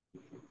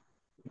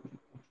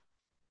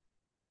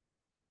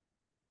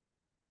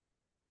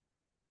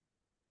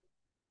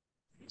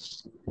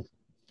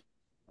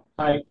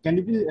 Hi, can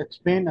you please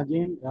explain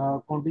again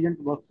contingent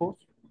workforce?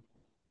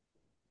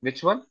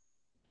 Which one?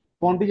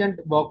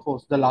 Contingent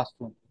workforce, the last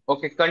one.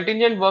 Okay,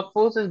 contingent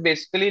workforce is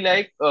basically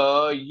like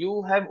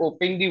you have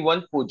opened the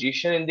one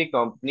position in the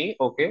company,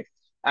 okay,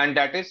 and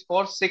that is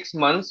for 6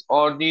 months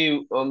or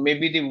the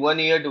maybe the 1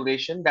 year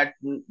duration. That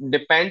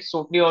depends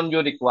totally on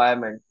your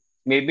requirement.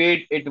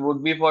 Maybe it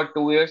would be for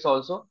 2 years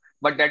also,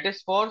 but that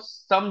is for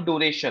some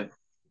duration.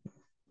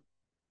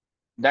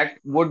 That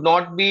would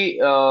not be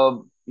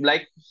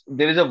like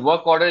there is a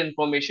work order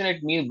information.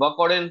 It means work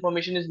order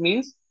information is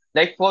means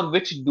like for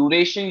which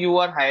duration you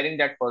are hiring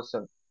that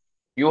person.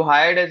 You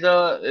hired as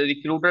a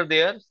recruiter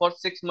there for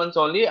 6 months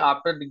only.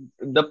 After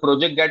the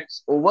project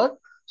gets over,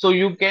 so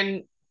you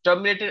can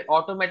terminate it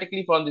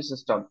automatically from the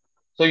system.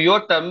 So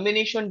your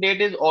termination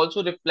date is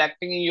also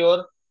reflecting in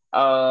your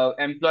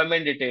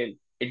employment detail.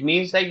 It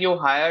means like you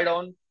hired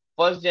on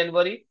 1st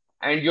January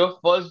and your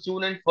 1st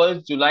June and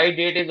 1st July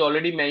date is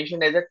already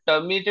mentioned as a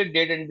terminated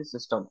date in the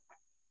system.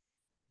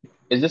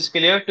 Is this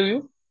clear to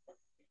you?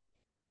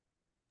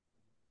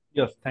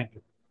 Yes, thank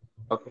you.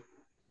 Okay.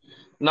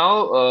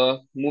 Now,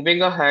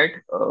 moving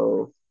ahead,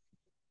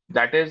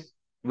 that is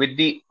with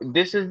the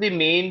this is the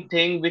main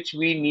thing which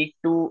we need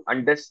to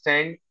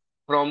understand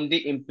from the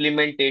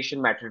implementation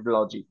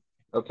methodology.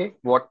 Okay,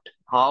 what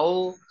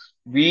how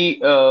we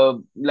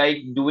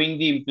like doing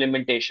the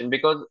implementation,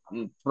 because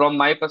from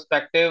my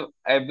perspective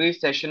every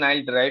session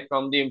I'll derive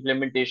from the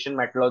implementation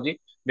methodology,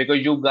 because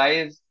you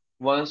guys,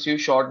 once you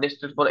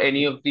shortlisted for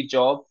any of the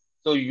job,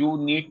 so you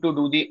need to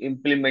do the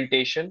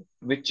implementation,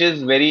 which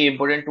is very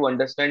important to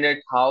understand that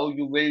how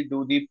you will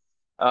do the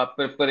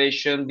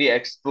preparation, the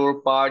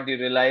explore part, the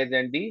realize,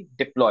 and the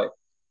deploy.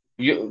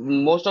 You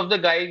most of the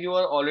guys you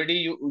are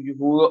already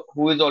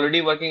who is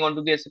already working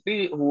onto the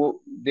SAP,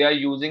 who they are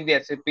using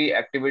the SAP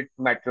activate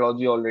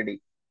methodology already.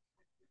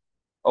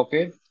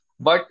 Okay,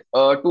 but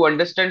to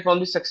understand from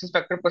the success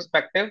factor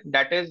perspective,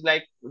 that is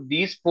like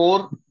these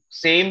four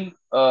same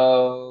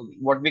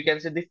what we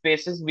can say the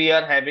phases we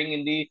are having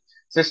in the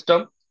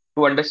system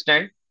to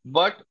understand.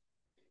 But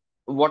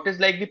what is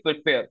like the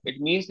prepare?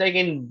 It means like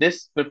in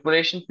this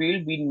preparation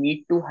field, we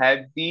need to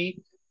have the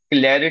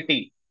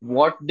clarity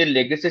what the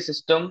legacy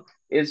system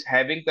is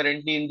having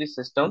currently in the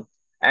system,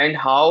 and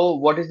how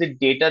what is the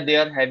data they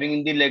are having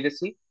in the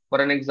legacy.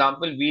 For an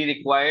example, we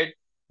required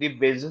the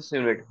business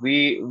unit.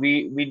 We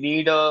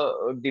need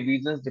a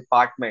divisions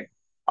department.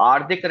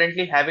 Are they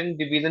currently having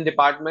division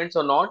departments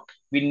or not?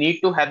 We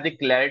need to have the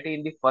clarity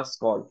in the first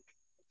call.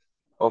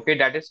 Okay,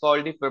 that is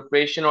called the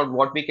preparation, or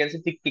what we can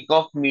say the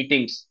kickoff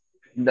meetings,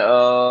 the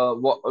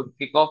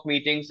kickoff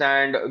meetings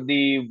and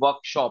the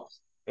workshops.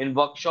 In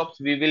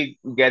workshops, we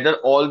will gather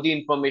all the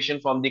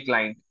information from the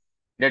client,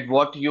 that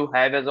what you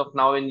have as of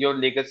now in your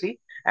legacy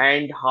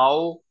and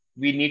how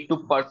we need to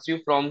pursue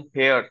from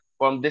here,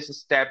 from this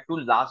step to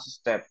last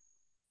step.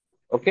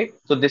 Okay,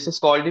 so this is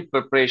called the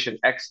preparation.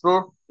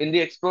 Explore in the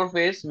explore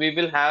phase, we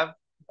will have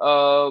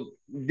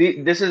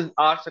this is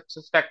our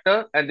success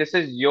factor and this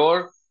is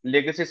your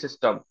legacy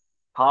system.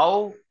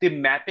 How the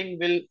mapping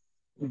will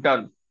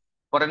done.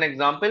 For an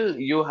example,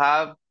 you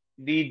have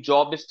the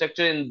job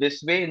structure in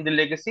this way in the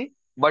legacy,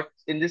 but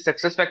in the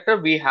success factor,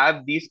 we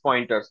have these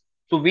pointers.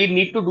 So we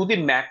need to do the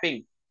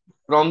mapping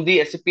from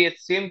the SAP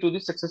HCM to the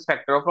success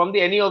factor, or from the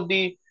any of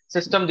the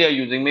system they are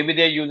using. Maybe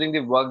they are using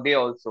the Workday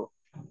also.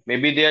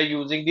 Maybe they are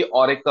using the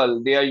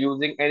Oracle, they are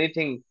using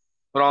anything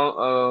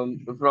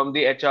from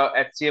the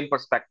HCM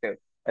perspective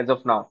as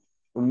of now.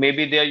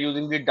 Maybe they are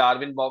using the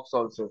Darwin box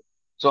also.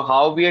 So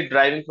how we are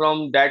driving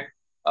from that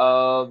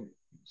uh,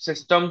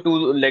 system to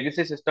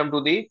legacy system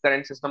to the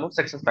current system of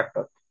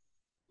SuccessFactors.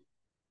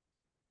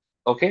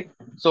 Okay,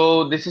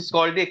 so this is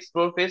called the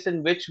explore phase,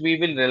 in which we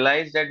will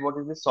realize that what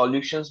is the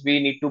solutions we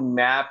need to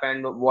map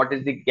and what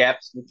is the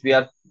gaps which we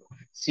are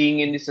seeing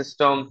in the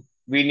system.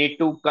 We need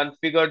to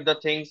configure the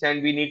things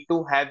and we need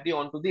to have the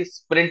onto the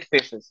sprint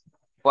phases.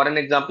 For an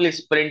example,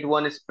 sprint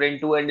one,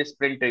 sprint two, and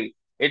sprint three.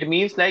 It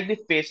means like the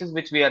phases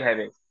which we are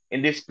having.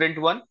 In the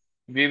sprint one,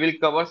 we will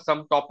cover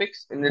some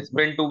topics. In the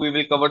sprint two, we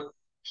will cover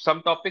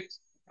some topics,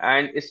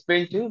 and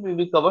sprint three, we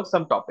will cover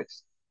some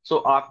topics.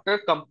 So after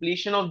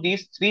completion of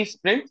these three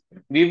sprints,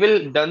 we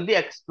will done the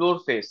explore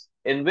phase,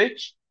 in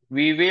which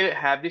we will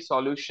have the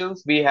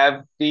solutions, we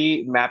have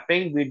the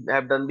mapping, we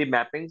have done the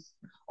mappings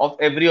of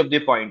every of the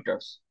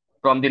pointers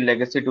from the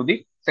legacy to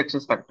the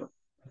success factor.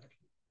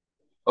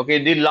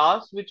 Okay, the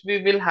last which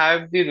we will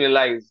have the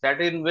realize,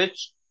 that in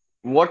which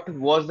what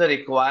was the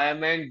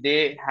requirement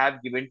they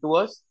have given to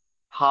us,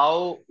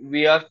 how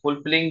we are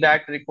fulfilling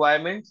that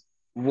requirements,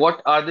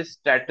 what are the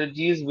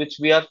strategies which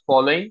we are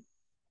following,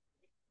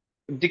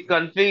 the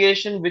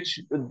configuration which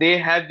they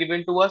have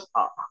given to us,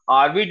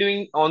 are we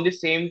doing on the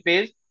same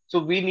page? So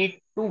we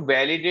need to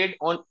validate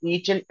on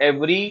each and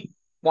every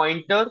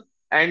pointer,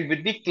 and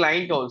with the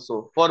client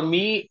also. For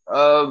me,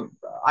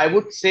 I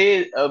would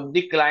say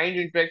the client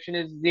interaction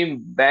is the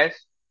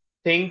best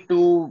thing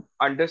to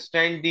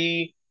understand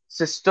the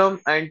system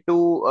and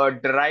to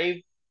drive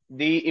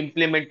the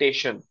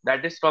implementation,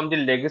 that is from the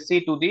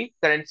legacy to the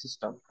current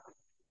system.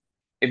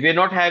 If we're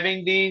not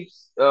having the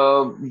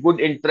good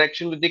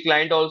interaction with the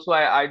client also,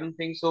 I don't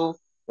think so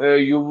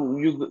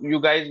you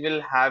guys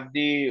will have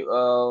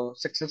the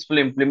successful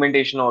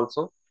implementation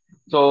also.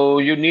 So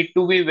you need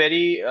to be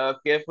very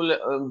careful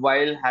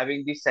while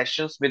having the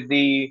sessions with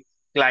the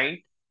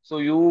client, so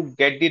you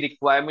get the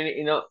requirement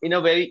in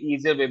a very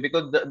easier way,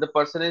 because the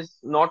person is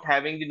not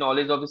having the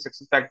knowledge of the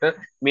success factor.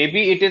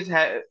 Maybe it is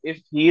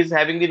if he is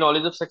having the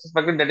knowledge of success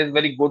factor, that is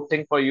very good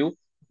thing for you.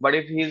 But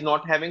if he is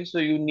not having, so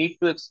you need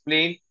to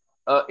explain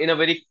in a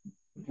very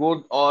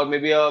good or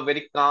maybe a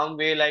very calm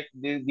way, like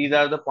these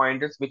are the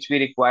pointers which we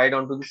required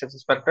onto the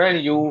success factor,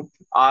 and you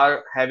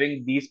are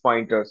having these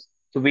pointers.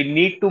 So we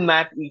need to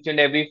map each and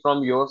every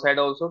from your side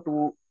also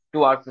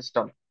to our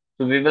system.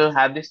 So we will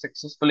have the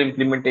successful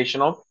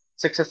implementation of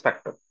success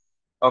factor.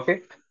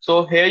 Okay.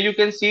 So here you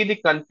can see the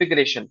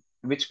configuration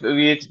which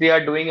we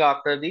are doing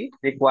after the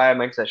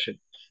requirement session.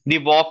 The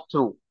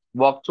walkthrough.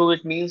 Walkthrough,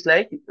 it means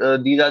like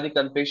these are the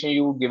configuration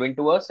you given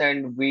to us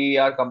and we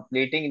are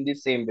completing in the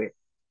same way.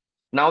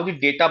 Now the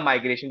data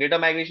migration. Data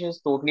migration is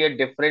totally a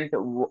different,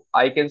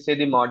 I can say,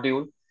 the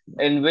module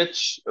in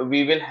which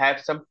we will have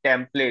some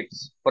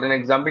templates. For an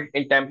example,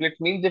 in template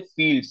means the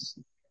fields.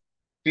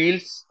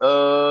 Fields,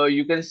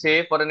 you can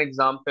say for an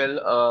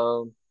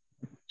example,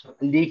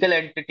 legal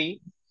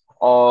entity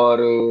or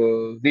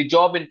the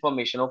job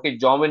information. Okay,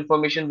 job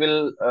information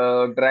will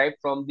derive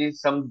from the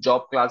some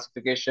job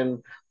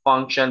classification,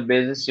 function,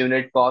 business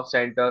unit, cost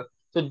center.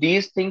 So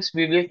these things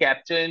we will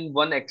capture in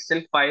one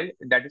Excel file,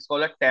 that is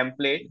called a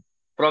template.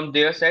 From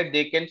their side,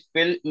 they can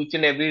fill each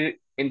and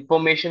every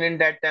information in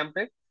that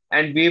template,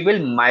 and we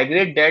will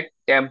migrate that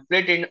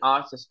template in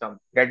our system.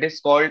 That is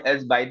called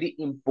as by the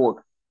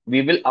import.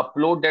 We will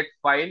upload that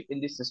file in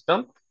the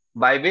system,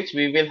 by which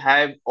we will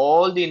have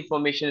all the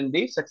information in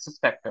the success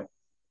factor.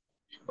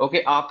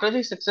 Okay, after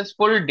the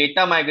successful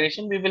data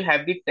migration, we will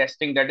have the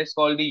testing, that is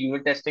called the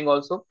unit testing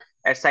also.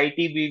 SIT,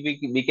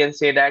 we can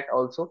say that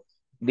also.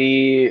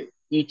 The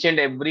each and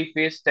every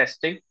phase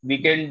testing,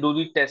 we can do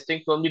the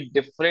testing from the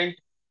different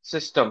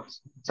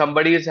systems.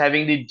 Somebody is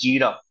having the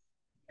Jira.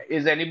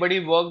 Is anybody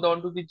worked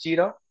on to the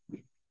Jira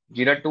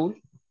tool?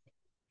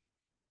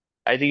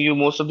 I think you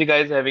most of the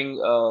guys having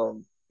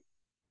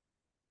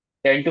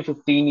 10 to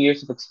 15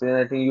 years of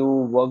experience. I think you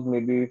worked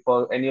maybe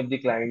for any of the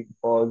client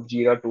for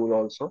Jira tool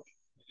also.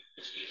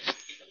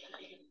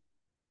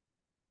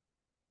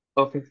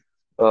 Okay.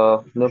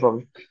 No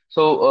problem.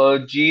 So,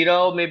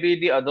 Jira or maybe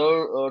the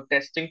other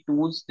testing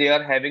tools they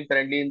are having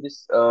currently in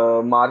this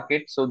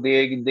market. So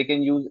they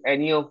can use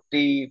any of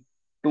the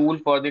tool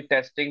for the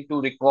testing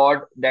to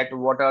record that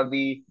what are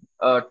the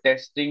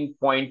testing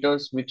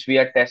pointers which we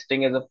are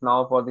testing as of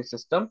now for the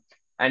system,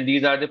 and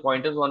these are the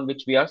pointers on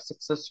which we are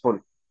successful.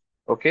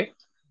 Okay.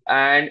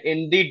 And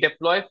in the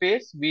deploy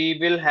phase, we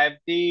will have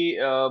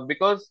the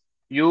because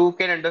you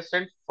can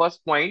understand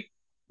first point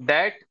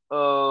that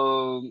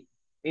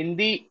in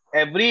the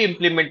every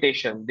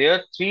implementation there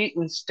are three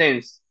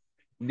instances.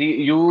 The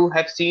you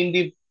have seen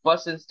the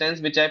first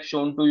instance which I've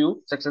shown to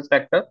you, success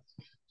factor.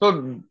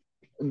 So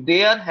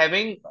they are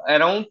having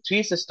around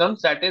three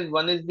systems. That is,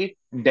 one is the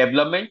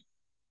development,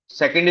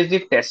 second is the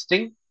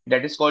testing,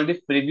 that is called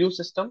the preview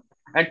system,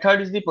 and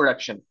third is the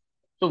production.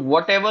 So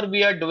whatever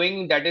we are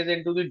doing, that is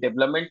into the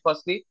development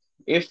firstly.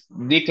 If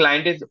the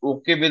client is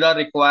okay with our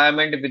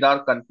requirement, with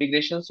our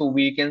configuration, so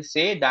we can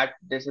say that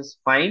this is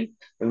fine.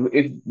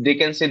 If they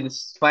can say this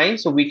is fine,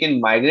 so we can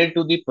migrate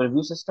to the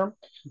preview system.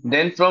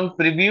 Then from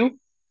preview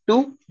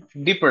to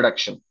the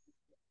production.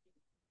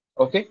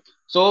 Okay.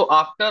 So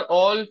after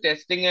all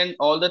testing and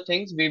all the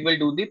things, we will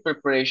do the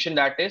preparation,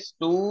 that is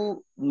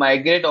to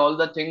migrate all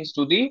the things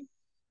to the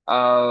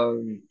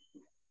um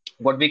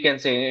what we can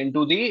say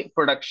into the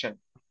production.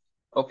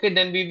 Okay,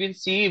 then we will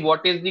see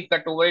what is the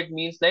cutover. It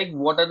means like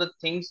what are the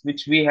things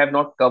which we have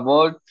not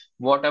covered,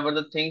 whatever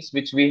the things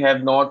which we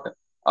have not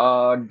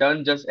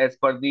done just as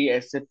per the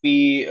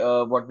SAP,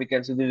 what we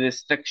can say the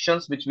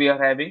restrictions which we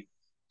are having.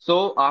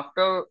 So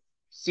after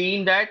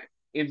seeing that,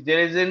 if there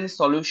is a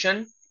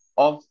solution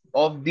of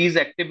these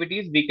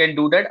activities, we can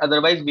do that.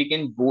 Otherwise, we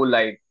can go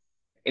live.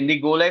 In the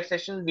go live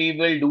sessions, we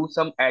will do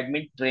some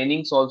admin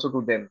trainings also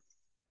to them,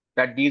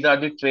 that these are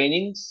the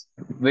trainings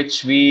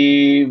which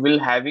we will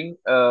having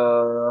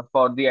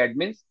for the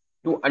admins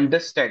to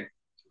understand.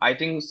 I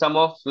think some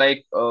of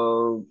like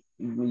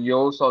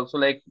yours also,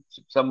 like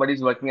somebody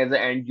is working as an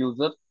end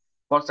user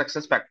for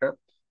success factor,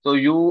 so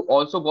you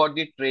also got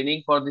the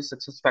training for the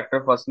success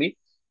factor firstly,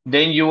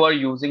 then you are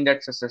using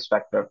that success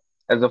factor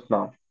as of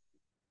now.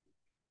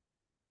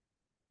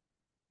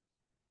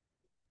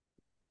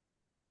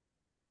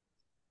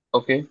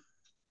 Okay,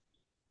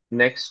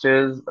 next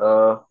is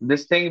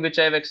this thing which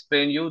I've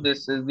explained you.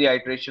 This is the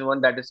iteration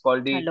one, that is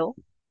called the, Hello.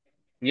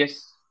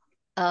 yes,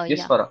 yes,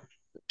 Yeah. Farah,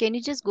 Can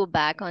you just go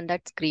back on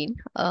that screen?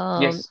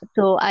 yes.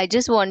 So I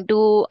just want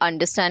to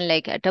understand,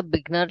 like at a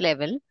beginner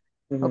level,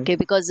 Hmm. okay,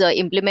 because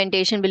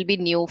implementation will be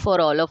new for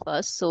all of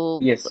us. So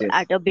Yes, yes.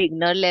 at a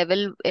beginner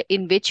level,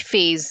 in which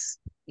phase,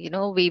 we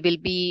will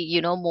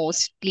be,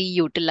 mostly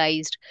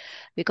utilized?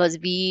 Because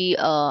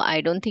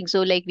I don't think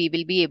so, like we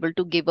will be able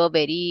to give a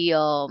very,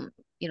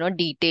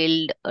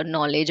 detailed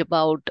knowledge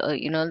about,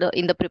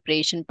 in the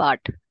preparation part.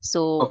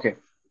 So Okay,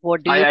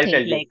 what do you I'll tell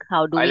think? you. Like,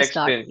 how do I'll we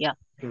start? explain. Yeah.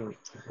 Hmm.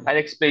 I'll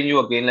explain you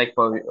again, like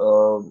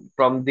for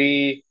from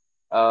the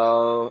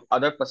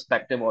other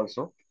perspective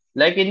also.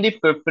 Like in the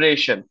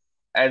preparation,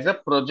 as a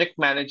project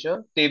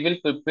manager, they will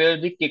prepare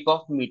the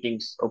kickoff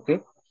meetings. Okay,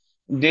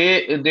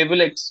 they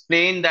will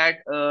explain that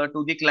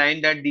to the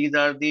client that these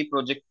are the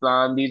project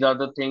plan, these are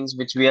the things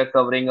which we are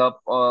covering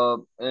up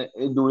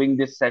during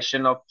this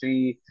session of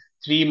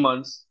three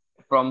months.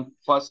 From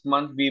first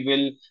month we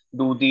will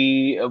do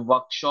the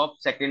workshop,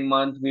 second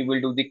month we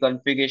will do the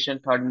configuration,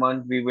 third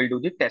month we will do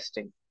the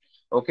testing.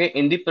 Okay,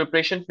 in the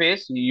preparation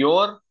phase,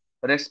 your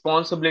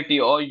responsibility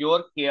or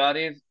your KR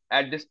is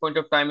at this point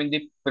of time in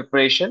the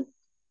preparation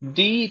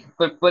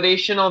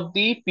of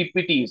the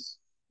PPTs.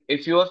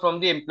 If you are from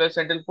the employee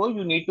central core,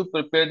 you need to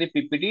prepare the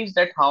PPTs,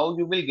 that how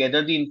you will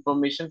gather the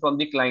information from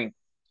the client.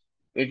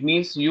 It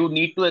means you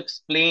need to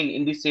explain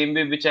in the same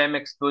way which I am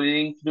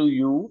explaining to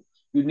you.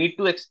 You need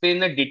to explain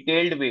in a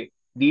detailed way.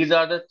 These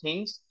are the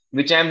things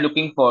which I am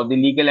looking for, the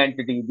legal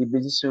entity, the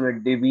business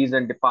unit,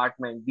 division,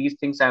 department. These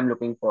things I am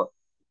looking for.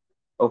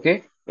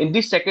 Okay. In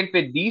this second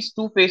phase, these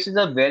two phases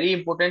are very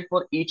important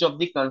for each of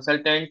the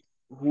consultant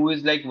who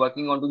is like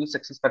working onto the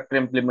success factor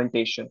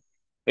implementation.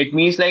 It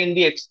means like in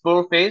the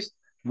explore phase,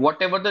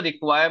 whatever the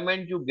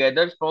requirement you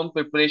gather from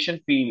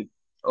preparation field,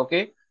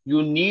 okay,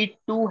 you need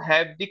to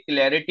have the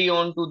clarity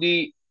onto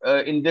the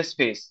in this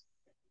phase.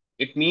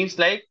 It means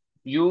like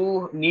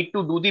you need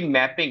to do the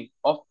mapping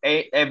of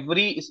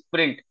every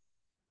sprint,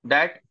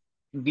 that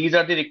these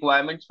are the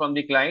requirements from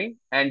the client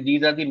and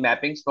these are the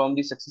mappings from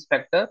the success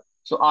factor.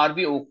 So are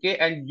we okay?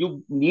 And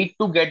you need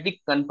to get the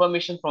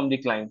confirmation from the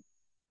client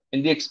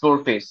in the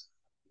explore phase.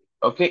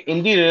 Okay.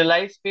 In the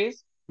realize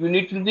phase, you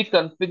need to do the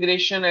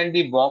configuration and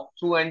the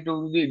walkthrough and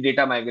to do the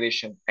data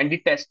migration and the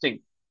testing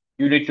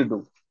you need to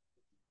do.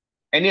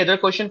 Any other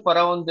question,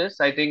 Farah, on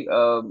this? I think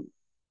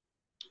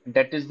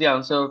that is the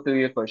answer to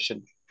your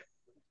question.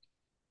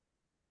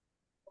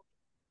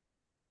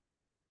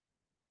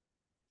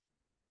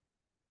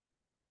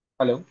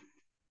 Hello.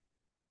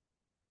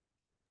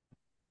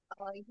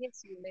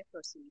 Yes, you may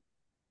proceed.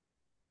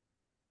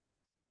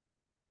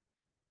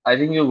 I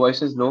think your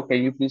voice is low.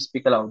 Can you please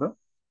speak louder?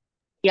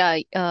 Yeah,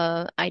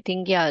 I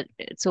think yeah,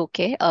 it's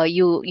okay.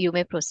 You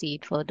may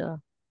proceed further.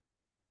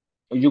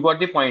 You got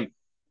the point,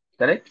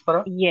 correct,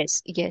 Farah?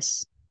 Yes,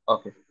 yes.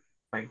 Okay,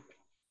 fine.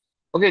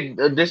 Okay,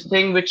 this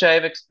thing which I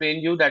have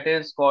explained you, that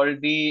is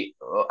called the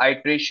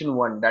iteration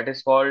one. That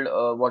is called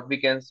what we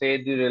can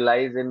say the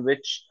realize, in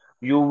which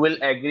you will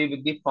agree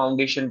with the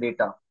foundation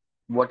data.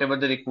 Whatever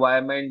the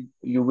requirement,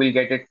 you will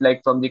get it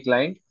like from the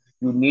client.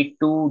 You need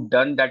to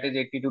done that is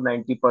 80 to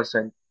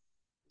 90%.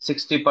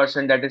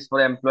 60% that is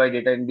for employee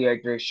data in the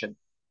iteration.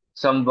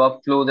 Some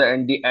workflows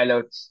and the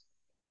alerts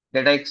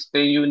that I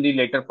explain you in the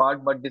later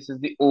part, but this is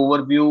the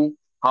overview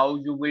how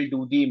you will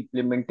do the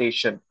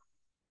implementation.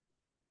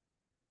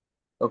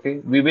 Okay,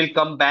 we will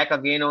come back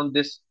again on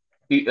this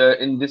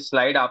in this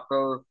slide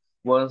after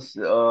once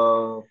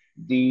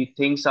the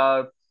things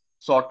are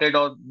sorted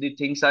or the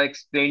things are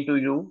explained to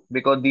you,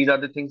 because these are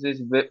the things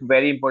is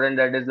very important,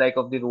 that is like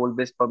of the role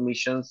based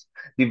permissions,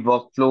 the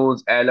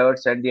workflows,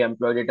 alerts, and the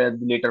employee data in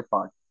the later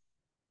part.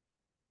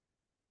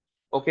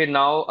 Okay,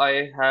 now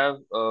I have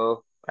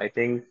I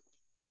think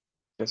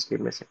just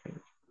give me a second.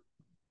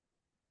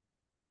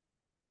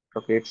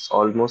 Okay, it's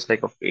almost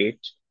like of 8.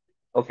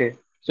 Okay,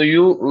 so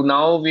you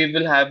now we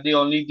will have the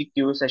only the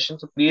Q session.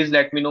 So please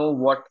let me know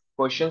what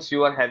questions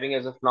you are having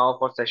as of now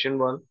for session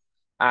one,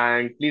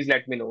 and please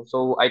let me know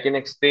so I can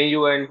explain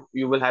you and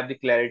you will have the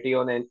clarity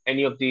on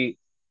any of the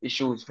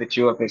issues which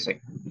you are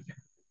facing.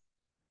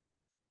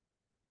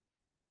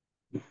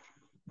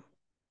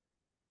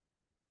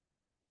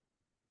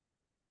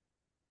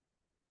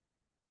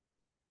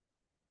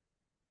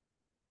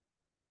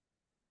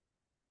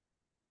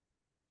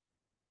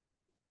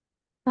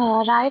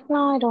 Right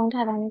now, I don't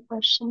have any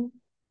question.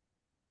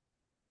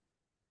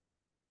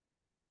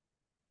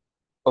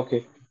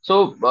 Okay,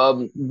 so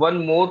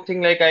one more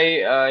thing, like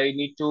I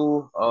need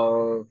to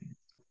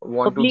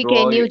want to Probably, draw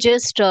can you you.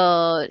 just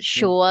Hmm.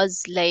 show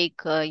us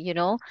like uh,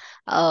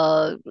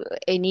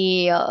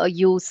 any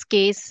use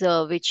case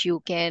which you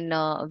can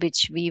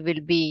which we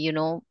will be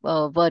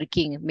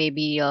working.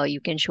 Maybe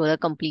you can show the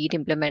complete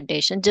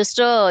implementation, just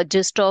a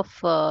gist of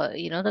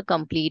the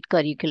complete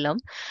curriculum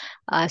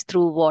as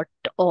through what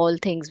all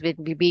things will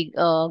we be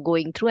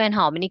going through and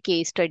how many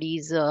case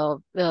studies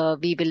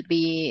we will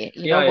be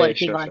Yeah,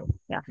 working sure, on. sure.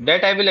 Yeah.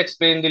 That I will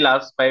explain in the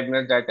last 5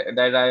 minutes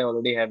that I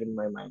already have in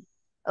my mind.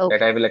 That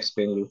Okay. I will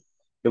explain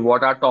you.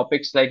 What are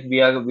topics like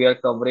we are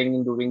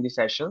covering during the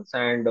sessions,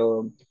 and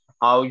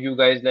how you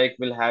guys like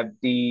will have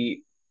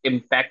the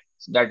impact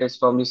that is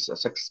from this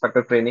success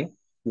factor training.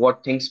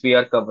 What things we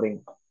are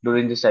covering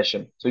during the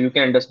session, so you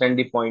can understand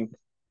the point,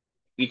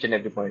 each and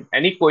every point.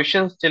 Any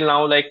questions till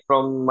now, like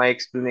from my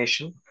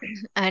explanation,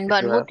 And if you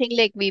one more have? thing,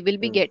 like we will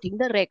be Hmm. getting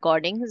the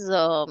recordings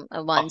Of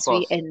once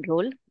we course,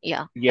 enroll.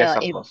 Yeah. yes,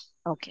 of If, course.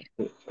 okay.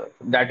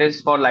 That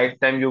is for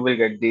lifetime. You will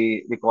get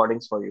the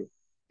recordings for you.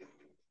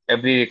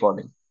 Every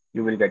recording,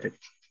 you will get it.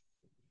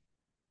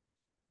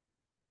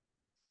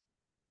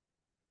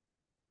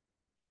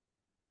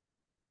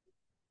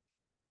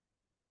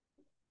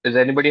 Is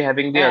anybody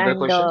having the other And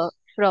questions?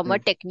 from Hmm. a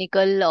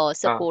technical Ah,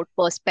 support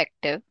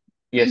perspective,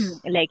 yes.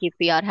 like if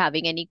we are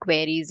having any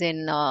queries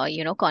in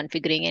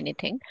configuring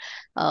anything,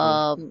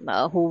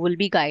 Hmm. who will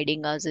be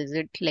guiding us? Is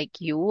it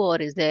like you, or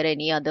is there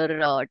any other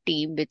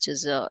team which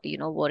is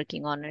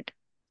working on it?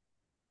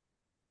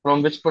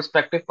 From which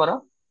perspective,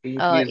 Farah? Can you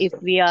please?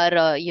 If we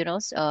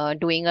are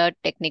doing a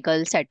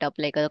technical setup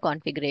like a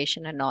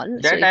configuration and all,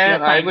 so That if we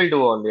are I fine. will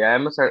do only. I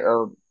am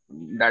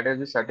that is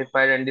the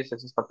certified and the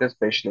success factor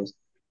specialist.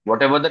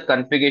 Whatever the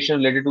configuration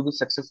related to the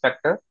success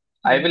factor,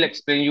 I will Mm-hmm.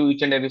 explain you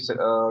each and every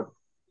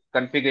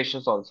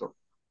configurations also.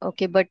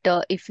 Okay, but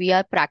if we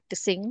are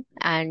practicing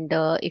and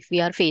if we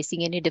are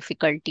facing any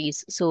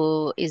difficulties,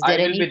 so is I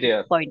there will be any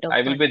there. point of I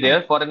will con be oh,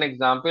 there. For an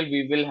example,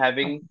 we will oh.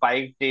 having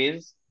 5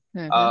 days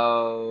Mm-hmm.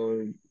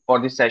 uh, for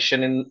the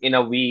session in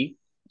a week.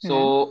 Mm-hmm.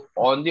 So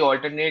on the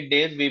alternate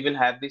days, we will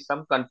have the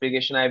some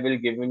configuration. I will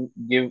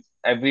give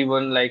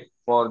everyone like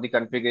for the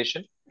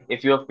configuration.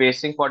 If you are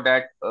facing for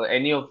that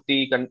any of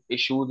the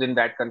issues in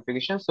that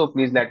configuration, so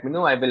please let me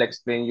know. I will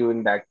explain you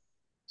in that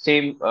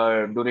same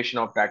duration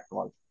of that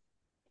call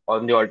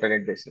on the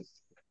alternate basis.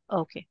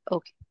 Okay,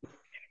 okay.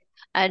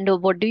 And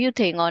what do you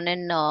think on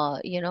an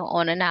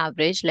on an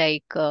average,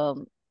 like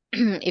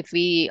if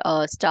we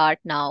start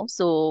now,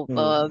 so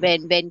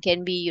when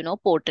can we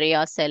portray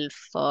ourselves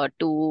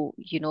to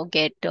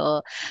get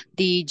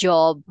the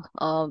job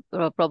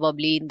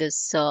probably in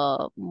this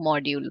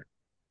module?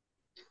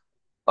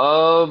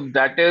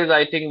 That is,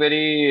 I think,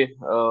 very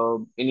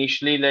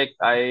initially like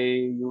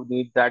you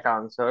need that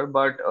answer,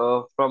 but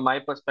from my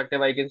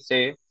perspective, I can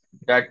say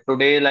that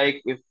today,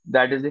 like if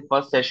that is the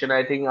first session,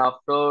 I think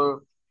after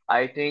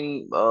I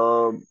think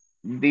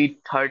the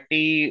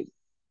 30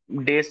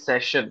 days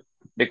session,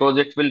 because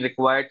it will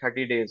require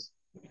 30 days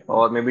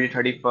or maybe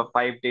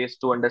 35 days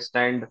to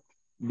understand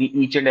the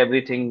each and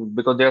everything,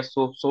 because there are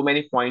so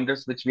many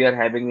pointers which we are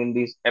having in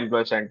this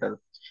employee center,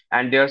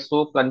 and there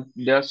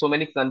are so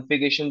many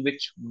configuration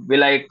which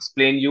will I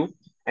explain you,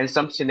 and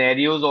some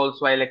scenarios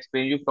also I'll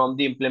explain you from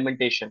the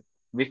implementation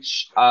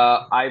which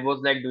I was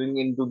like doing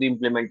into the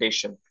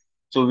implementation.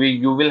 So we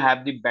you will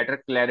have the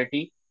better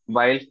clarity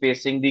while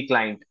facing the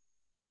client,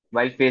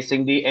 while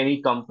facing the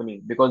any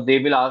company, because they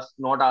will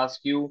not ask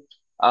you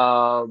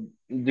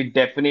the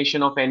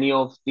definition of any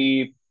of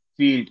the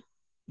field.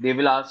 They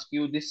will ask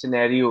you the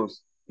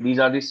scenarios. These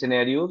are the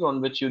scenarios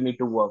on which you need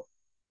to work.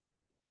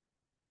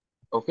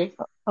 Okay.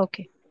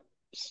 Okay.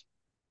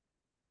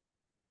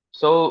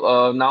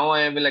 So now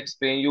I will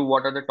explain you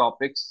what are the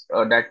topics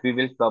that we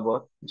will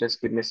cover.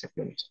 Just give me a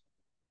second.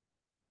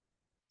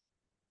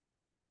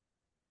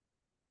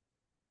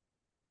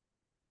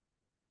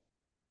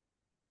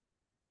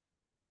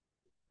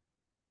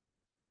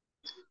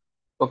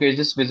 Okay, is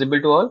this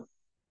visible to all?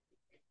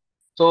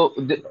 So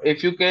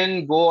if you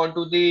can go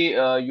onto the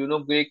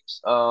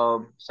Unogreek's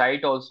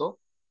site also.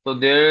 So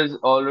there is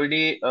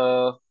already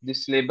the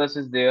syllabus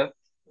is there.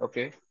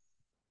 Okay,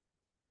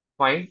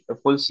 fine. The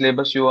full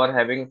syllabus you are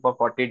having for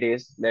 40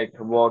 days, like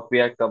what we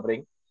are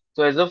covering.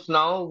 So as of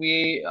now,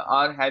 we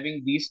are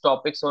having these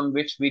topics on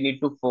which we need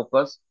to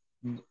focus.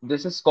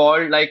 This is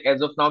called like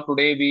as of now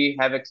today we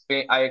have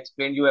explained I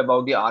explained you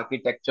about the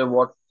architecture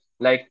what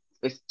like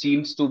it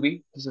seems to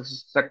be. This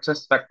is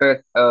success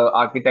factor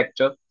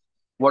architecture.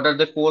 What are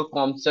the core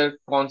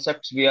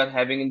concepts we are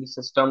having in the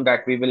system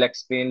that we will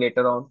explain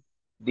later on?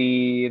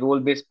 The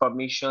role-based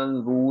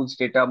permission, rules,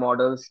 data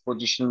models,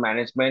 position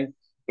management.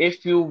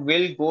 If you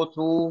will go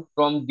through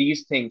from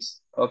these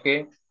things,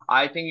 okay,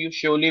 I think you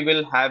surely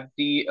will have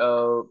the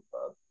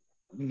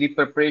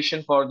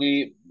preparation for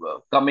the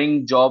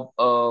coming job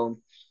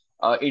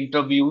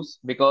interviews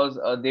because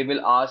they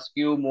will ask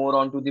you more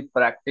onto the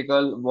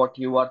practical what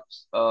you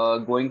are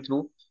going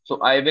through. So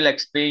I will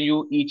explain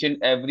you each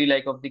and every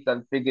like of the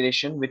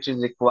configuration which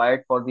is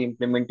required for the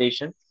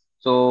implementation.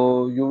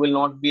 So you will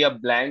not be a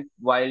blank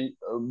while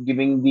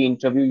giving the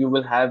interview. You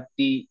will have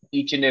the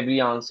each and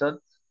every answer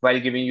while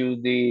giving you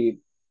the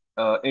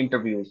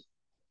interviews.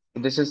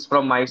 This is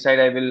from my side.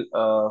 I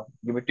will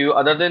give it to you.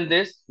 Other than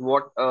this,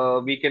 what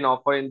we can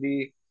offer in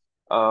the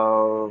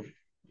uh,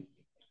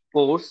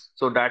 course,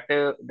 so that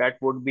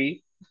would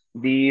be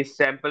the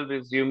sample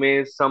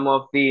resumes, some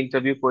of the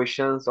interview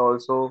questions,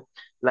 also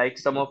like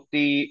some of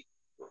the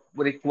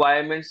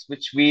requirements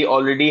which we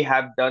already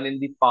have done in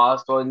the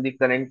past or in the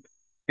current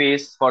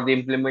phase for the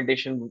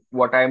implementation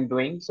what I am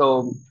doing.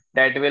 So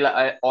that will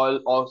I all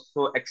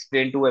also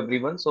explain to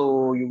everyone.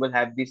 So you will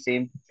have the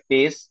same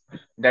pace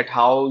that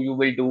how you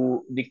will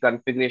do the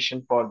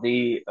configuration for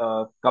the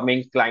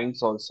coming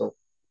clients also.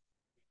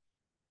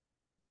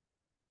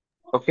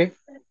 Okay.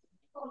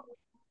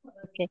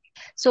 Okay.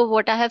 So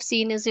what I have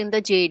seen is in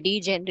the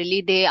JD,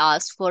 generally they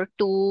ask for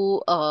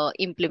two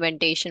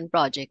implementation Hmm.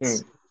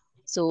 projects.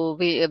 So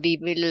we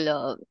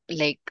will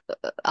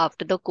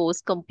after the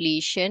course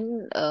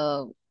completion,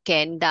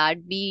 can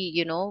that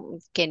be,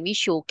 can we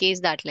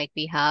showcase that like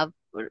we have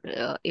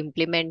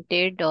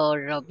implemented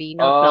or been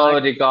a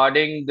part?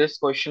 Regarding this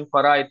question,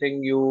 Farah, I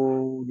think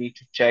you need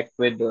to check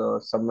with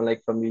someone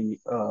like from the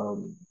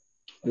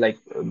like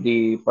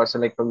the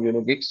person like from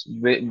Unigix.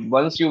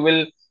 Once you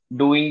will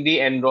doing the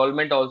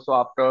enrollment also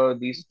after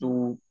these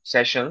two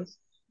sessions,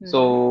 Hmm.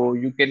 so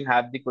you can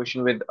have the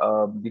question with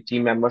the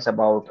team members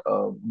about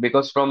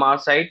because from our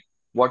side,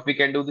 what we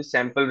can do the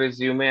sample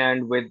resume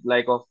and with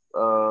like of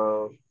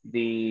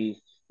the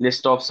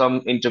list of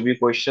some interview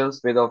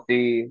questions with of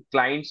the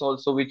clients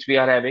also which we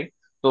are having.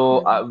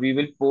 So Hmm. we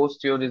will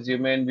post your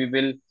resume and we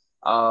will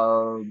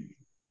uh,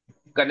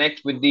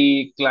 connect with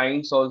the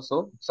clients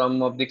also,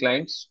 some of the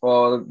clients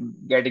for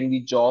getting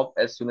the job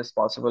as soon as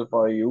possible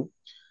for you.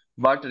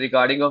 But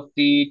regarding of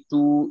the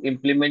two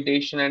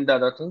implementation and the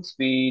other things,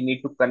 we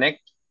need to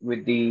connect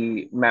with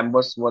the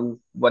members. One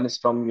is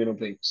from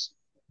Unibreaks.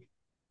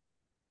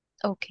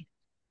 Okay.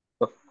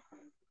 So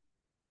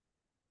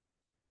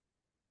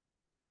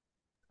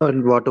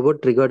And what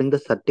about regarding the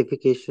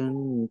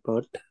certification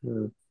part?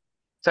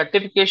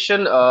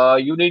 certification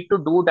you need to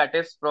do that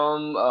is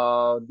from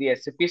the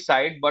SAP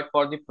side, but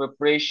for the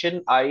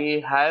preparation,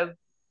 I have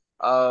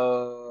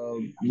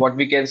what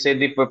we can say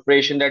the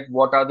preparation that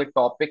what are the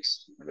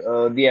topics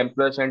the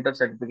employer center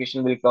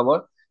certification will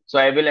cover. So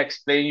I will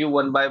explain you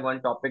one by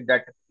one topic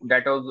that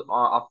was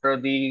after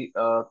the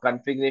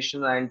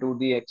configuration and to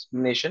the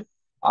explanation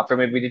after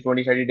maybe the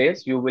 20-30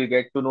 days you will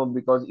get to know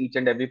because each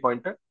and every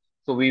pointer.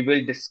 So we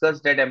will discuss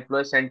that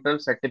employer center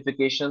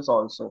certifications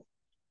also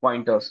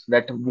pointers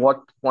that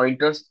what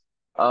pointers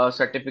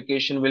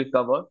certification will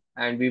cover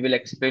and we will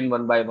explain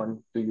one by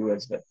one to you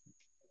as well.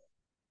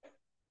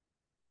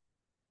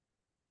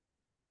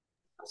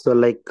 So,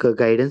 like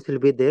guidance will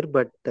be there,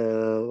 but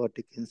what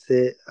you can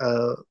say,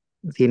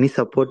 any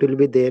support will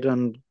be there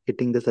on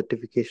getting the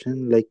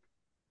certification. Like,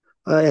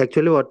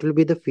 actually, what will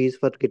be the fees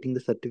for getting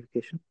the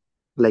certification?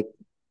 Like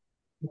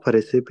for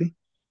SAP?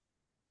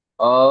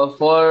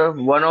 For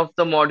one of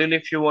the module,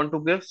 if you want to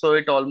give, so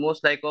it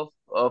almost like of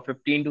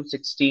 15 to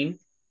 16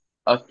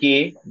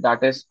 K.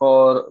 That is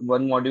for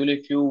one module.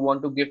 If you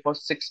want to give for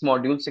six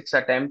modules, six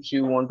attempts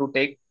you want to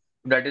take,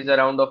 that is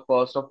around a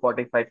cost of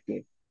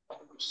 45K.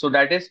 So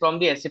that is from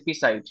the SAP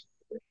side,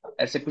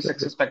 SAP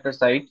SuccessFactors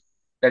side.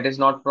 That is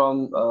not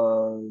from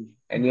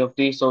any of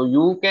the. So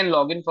you can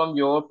log in from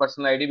your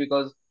personal ID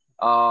because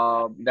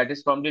that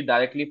is from the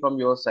directly from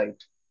your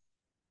site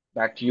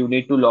that you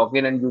need to log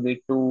in and you need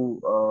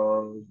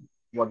to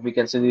what we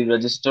can say the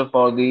register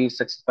for the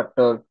success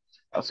factor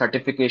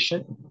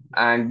certification.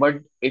 And but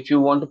if you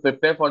want to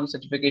prepare for the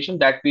certification,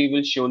 that we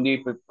will surely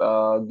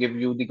give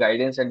you the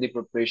guidance and the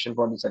preparation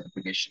for the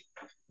certification,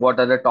 what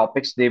are the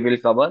topics they will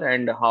cover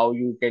and how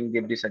you can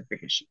give the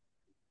certification.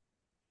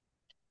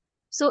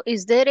 So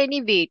is there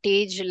any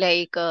weightage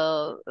like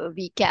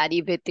we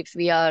carry with if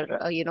we are,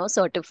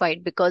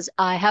 certified? Because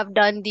I have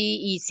done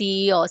the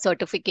EC or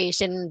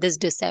certification this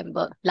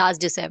December,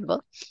 last December.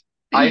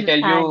 I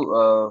tell And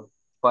you,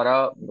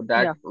 Farah,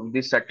 yeah. that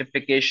the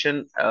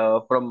certification,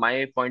 from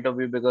my point of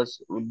view,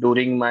 because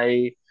during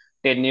my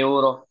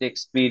tenure of the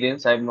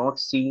experience, I've not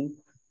seen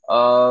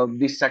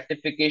the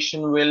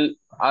certification will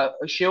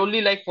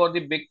surely like for the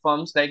big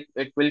firms, like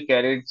it will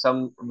carry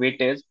some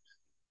weightage.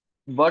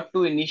 what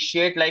to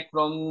initiate, like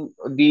from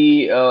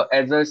the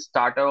as a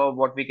starter, or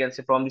what we can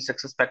say from the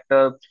success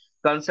factor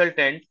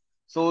consultant.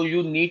 So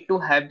you need to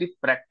have the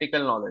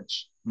practical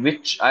knowledge,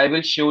 which I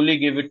will surely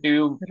give it to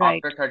you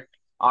Right.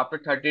 after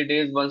 30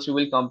 days. Once you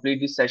will complete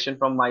this session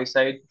from my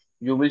side,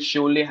 you will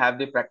surely have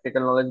the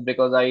practical knowledge,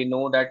 because I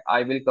know that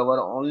I will cover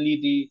only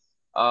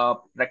the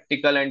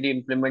practical and the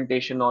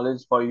implementation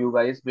knowledge for you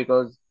guys,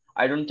 because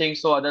I don't think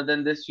so other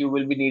than this you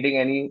will be needing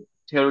any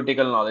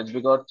theoretical knowledge,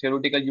 because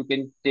theoretical you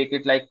can take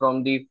it like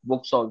from the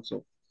books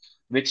also,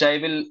 which I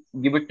will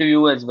give it to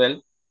you as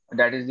well.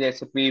 That is the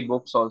SAP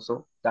books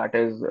also that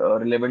is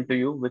relevant to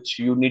you, which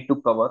you need to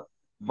cover.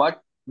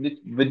 But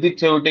with the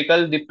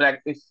theoretical, the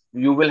practice,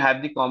 you will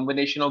have the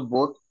combination of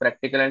both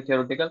practical and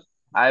theoretical.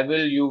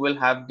 You will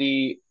have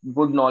the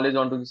good knowledge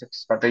onto the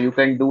success factor. You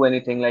can do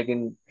anything like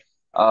in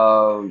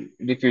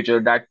the future.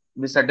 That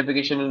the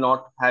certification will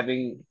not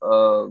having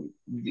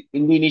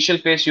in the initial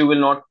phase, you will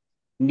not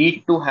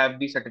need to have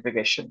the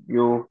certification.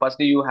 You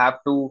have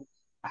to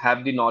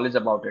have the knowledge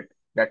about it.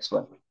 That's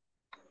why.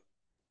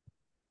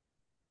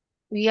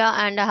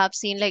 Yeah, and I have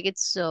seen like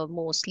it's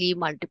mostly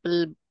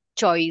multiple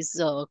choice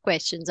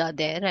questions are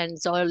there, and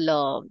it's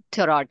all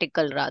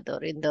theoretical rather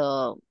in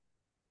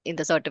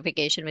the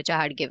certification which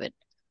I had given.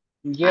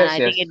 And Yes, I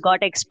think yes. it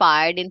got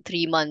expired in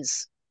 3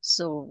 months,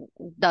 so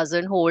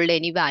doesn't hold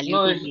any value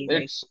No, to me.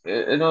 Like,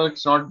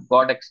 it's not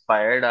got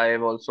expired. I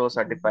have also hmm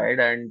certified,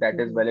 and that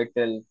is hmm valid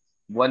till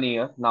 1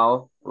 year.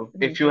 Now,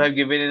 if you hmm have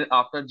given it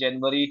after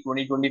January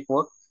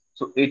 2024,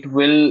 so it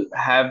will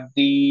have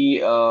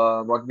the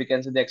what we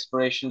can say the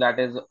expiration, that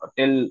is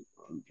till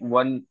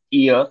 1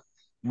 year.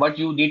 But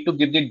you need to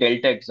give the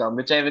Delta exam,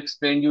 which I have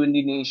explained you in the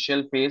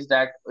initial phase,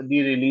 that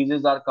the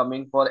releases are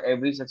coming for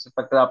every success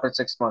factor after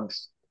 6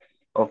 months.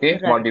 Okay,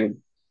 right. module.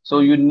 So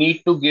you hmm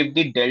need to give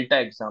the Delta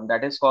exam.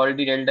 That is called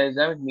the Delta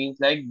exam. It means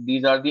like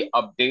these are the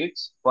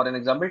updates. For an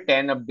example,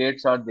 10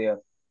 updates are there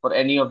for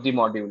any of the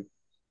module.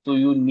 So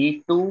you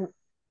need to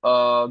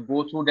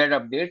go through that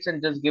updates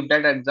and just give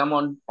that exam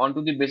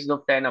onto the basis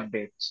of 10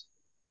 updates.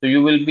 So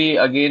you will be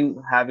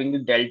again having the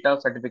Delta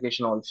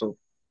certification also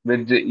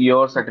with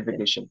your Okay.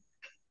 certification.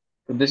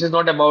 So this is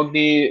not about the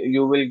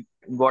you will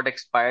got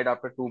expired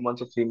after 2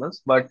 months or 3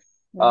 months, but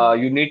hmm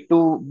you need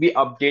to be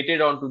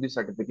updated onto the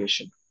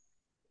certification.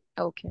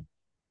 Okay.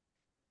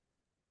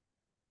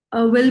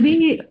 Will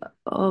we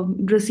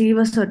receive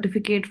a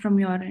certificate from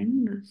your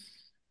end,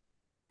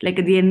 like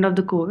at the end of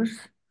the course?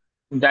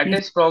 That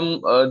Yes. is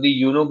from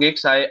the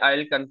gigs.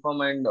 I'll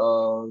confirm and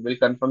will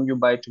confirm you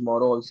by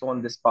tomorrow also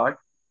on this part.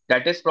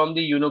 That is from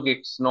the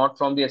gigs, not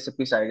from the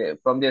SAP side.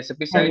 From the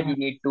SAP Yeah, side, yeah. you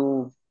need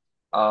to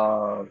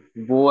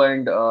go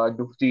and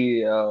do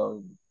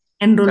the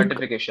Enroll.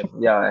 certification.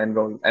 Yeah,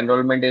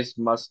 enrollment is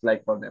must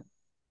like for them.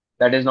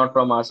 That is not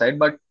from our side,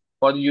 but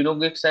for the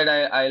gigs side,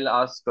 I'll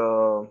ask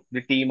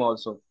the team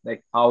also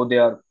like how they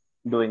are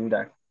doing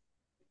that.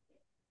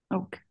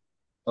 Okay.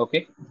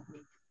 Okay.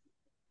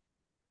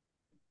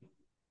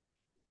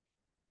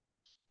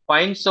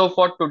 Fine. So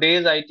for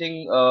today's, I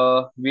think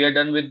we are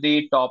done with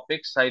the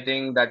topics. I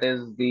think that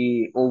is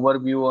the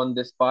overview on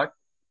this part.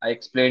 I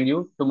explained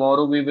you.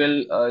 Tomorrow we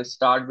will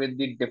start with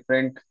the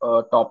different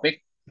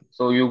topic.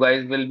 So you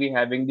guys will be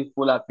having the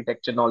full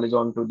architecture knowledge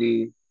onto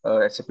the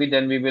recipe.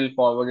 Then we will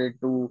forward it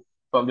to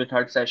from the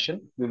third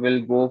session. We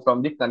will go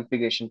from the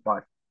configuration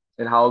part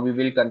and how we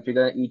will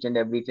configure each and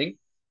everything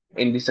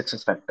in the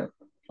success factor.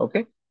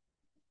 Okay.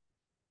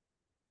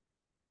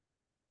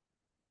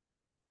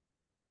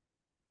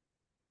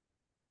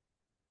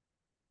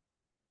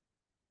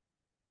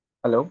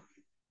 Hello.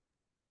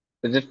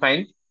 Is it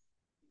fine?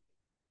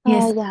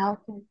 Yes. Yeah,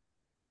 okay.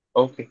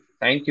 Okay.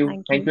 Thank you.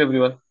 Thank Thank you. you,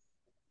 everyone.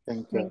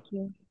 Thank you. Thank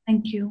you.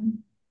 Thank you.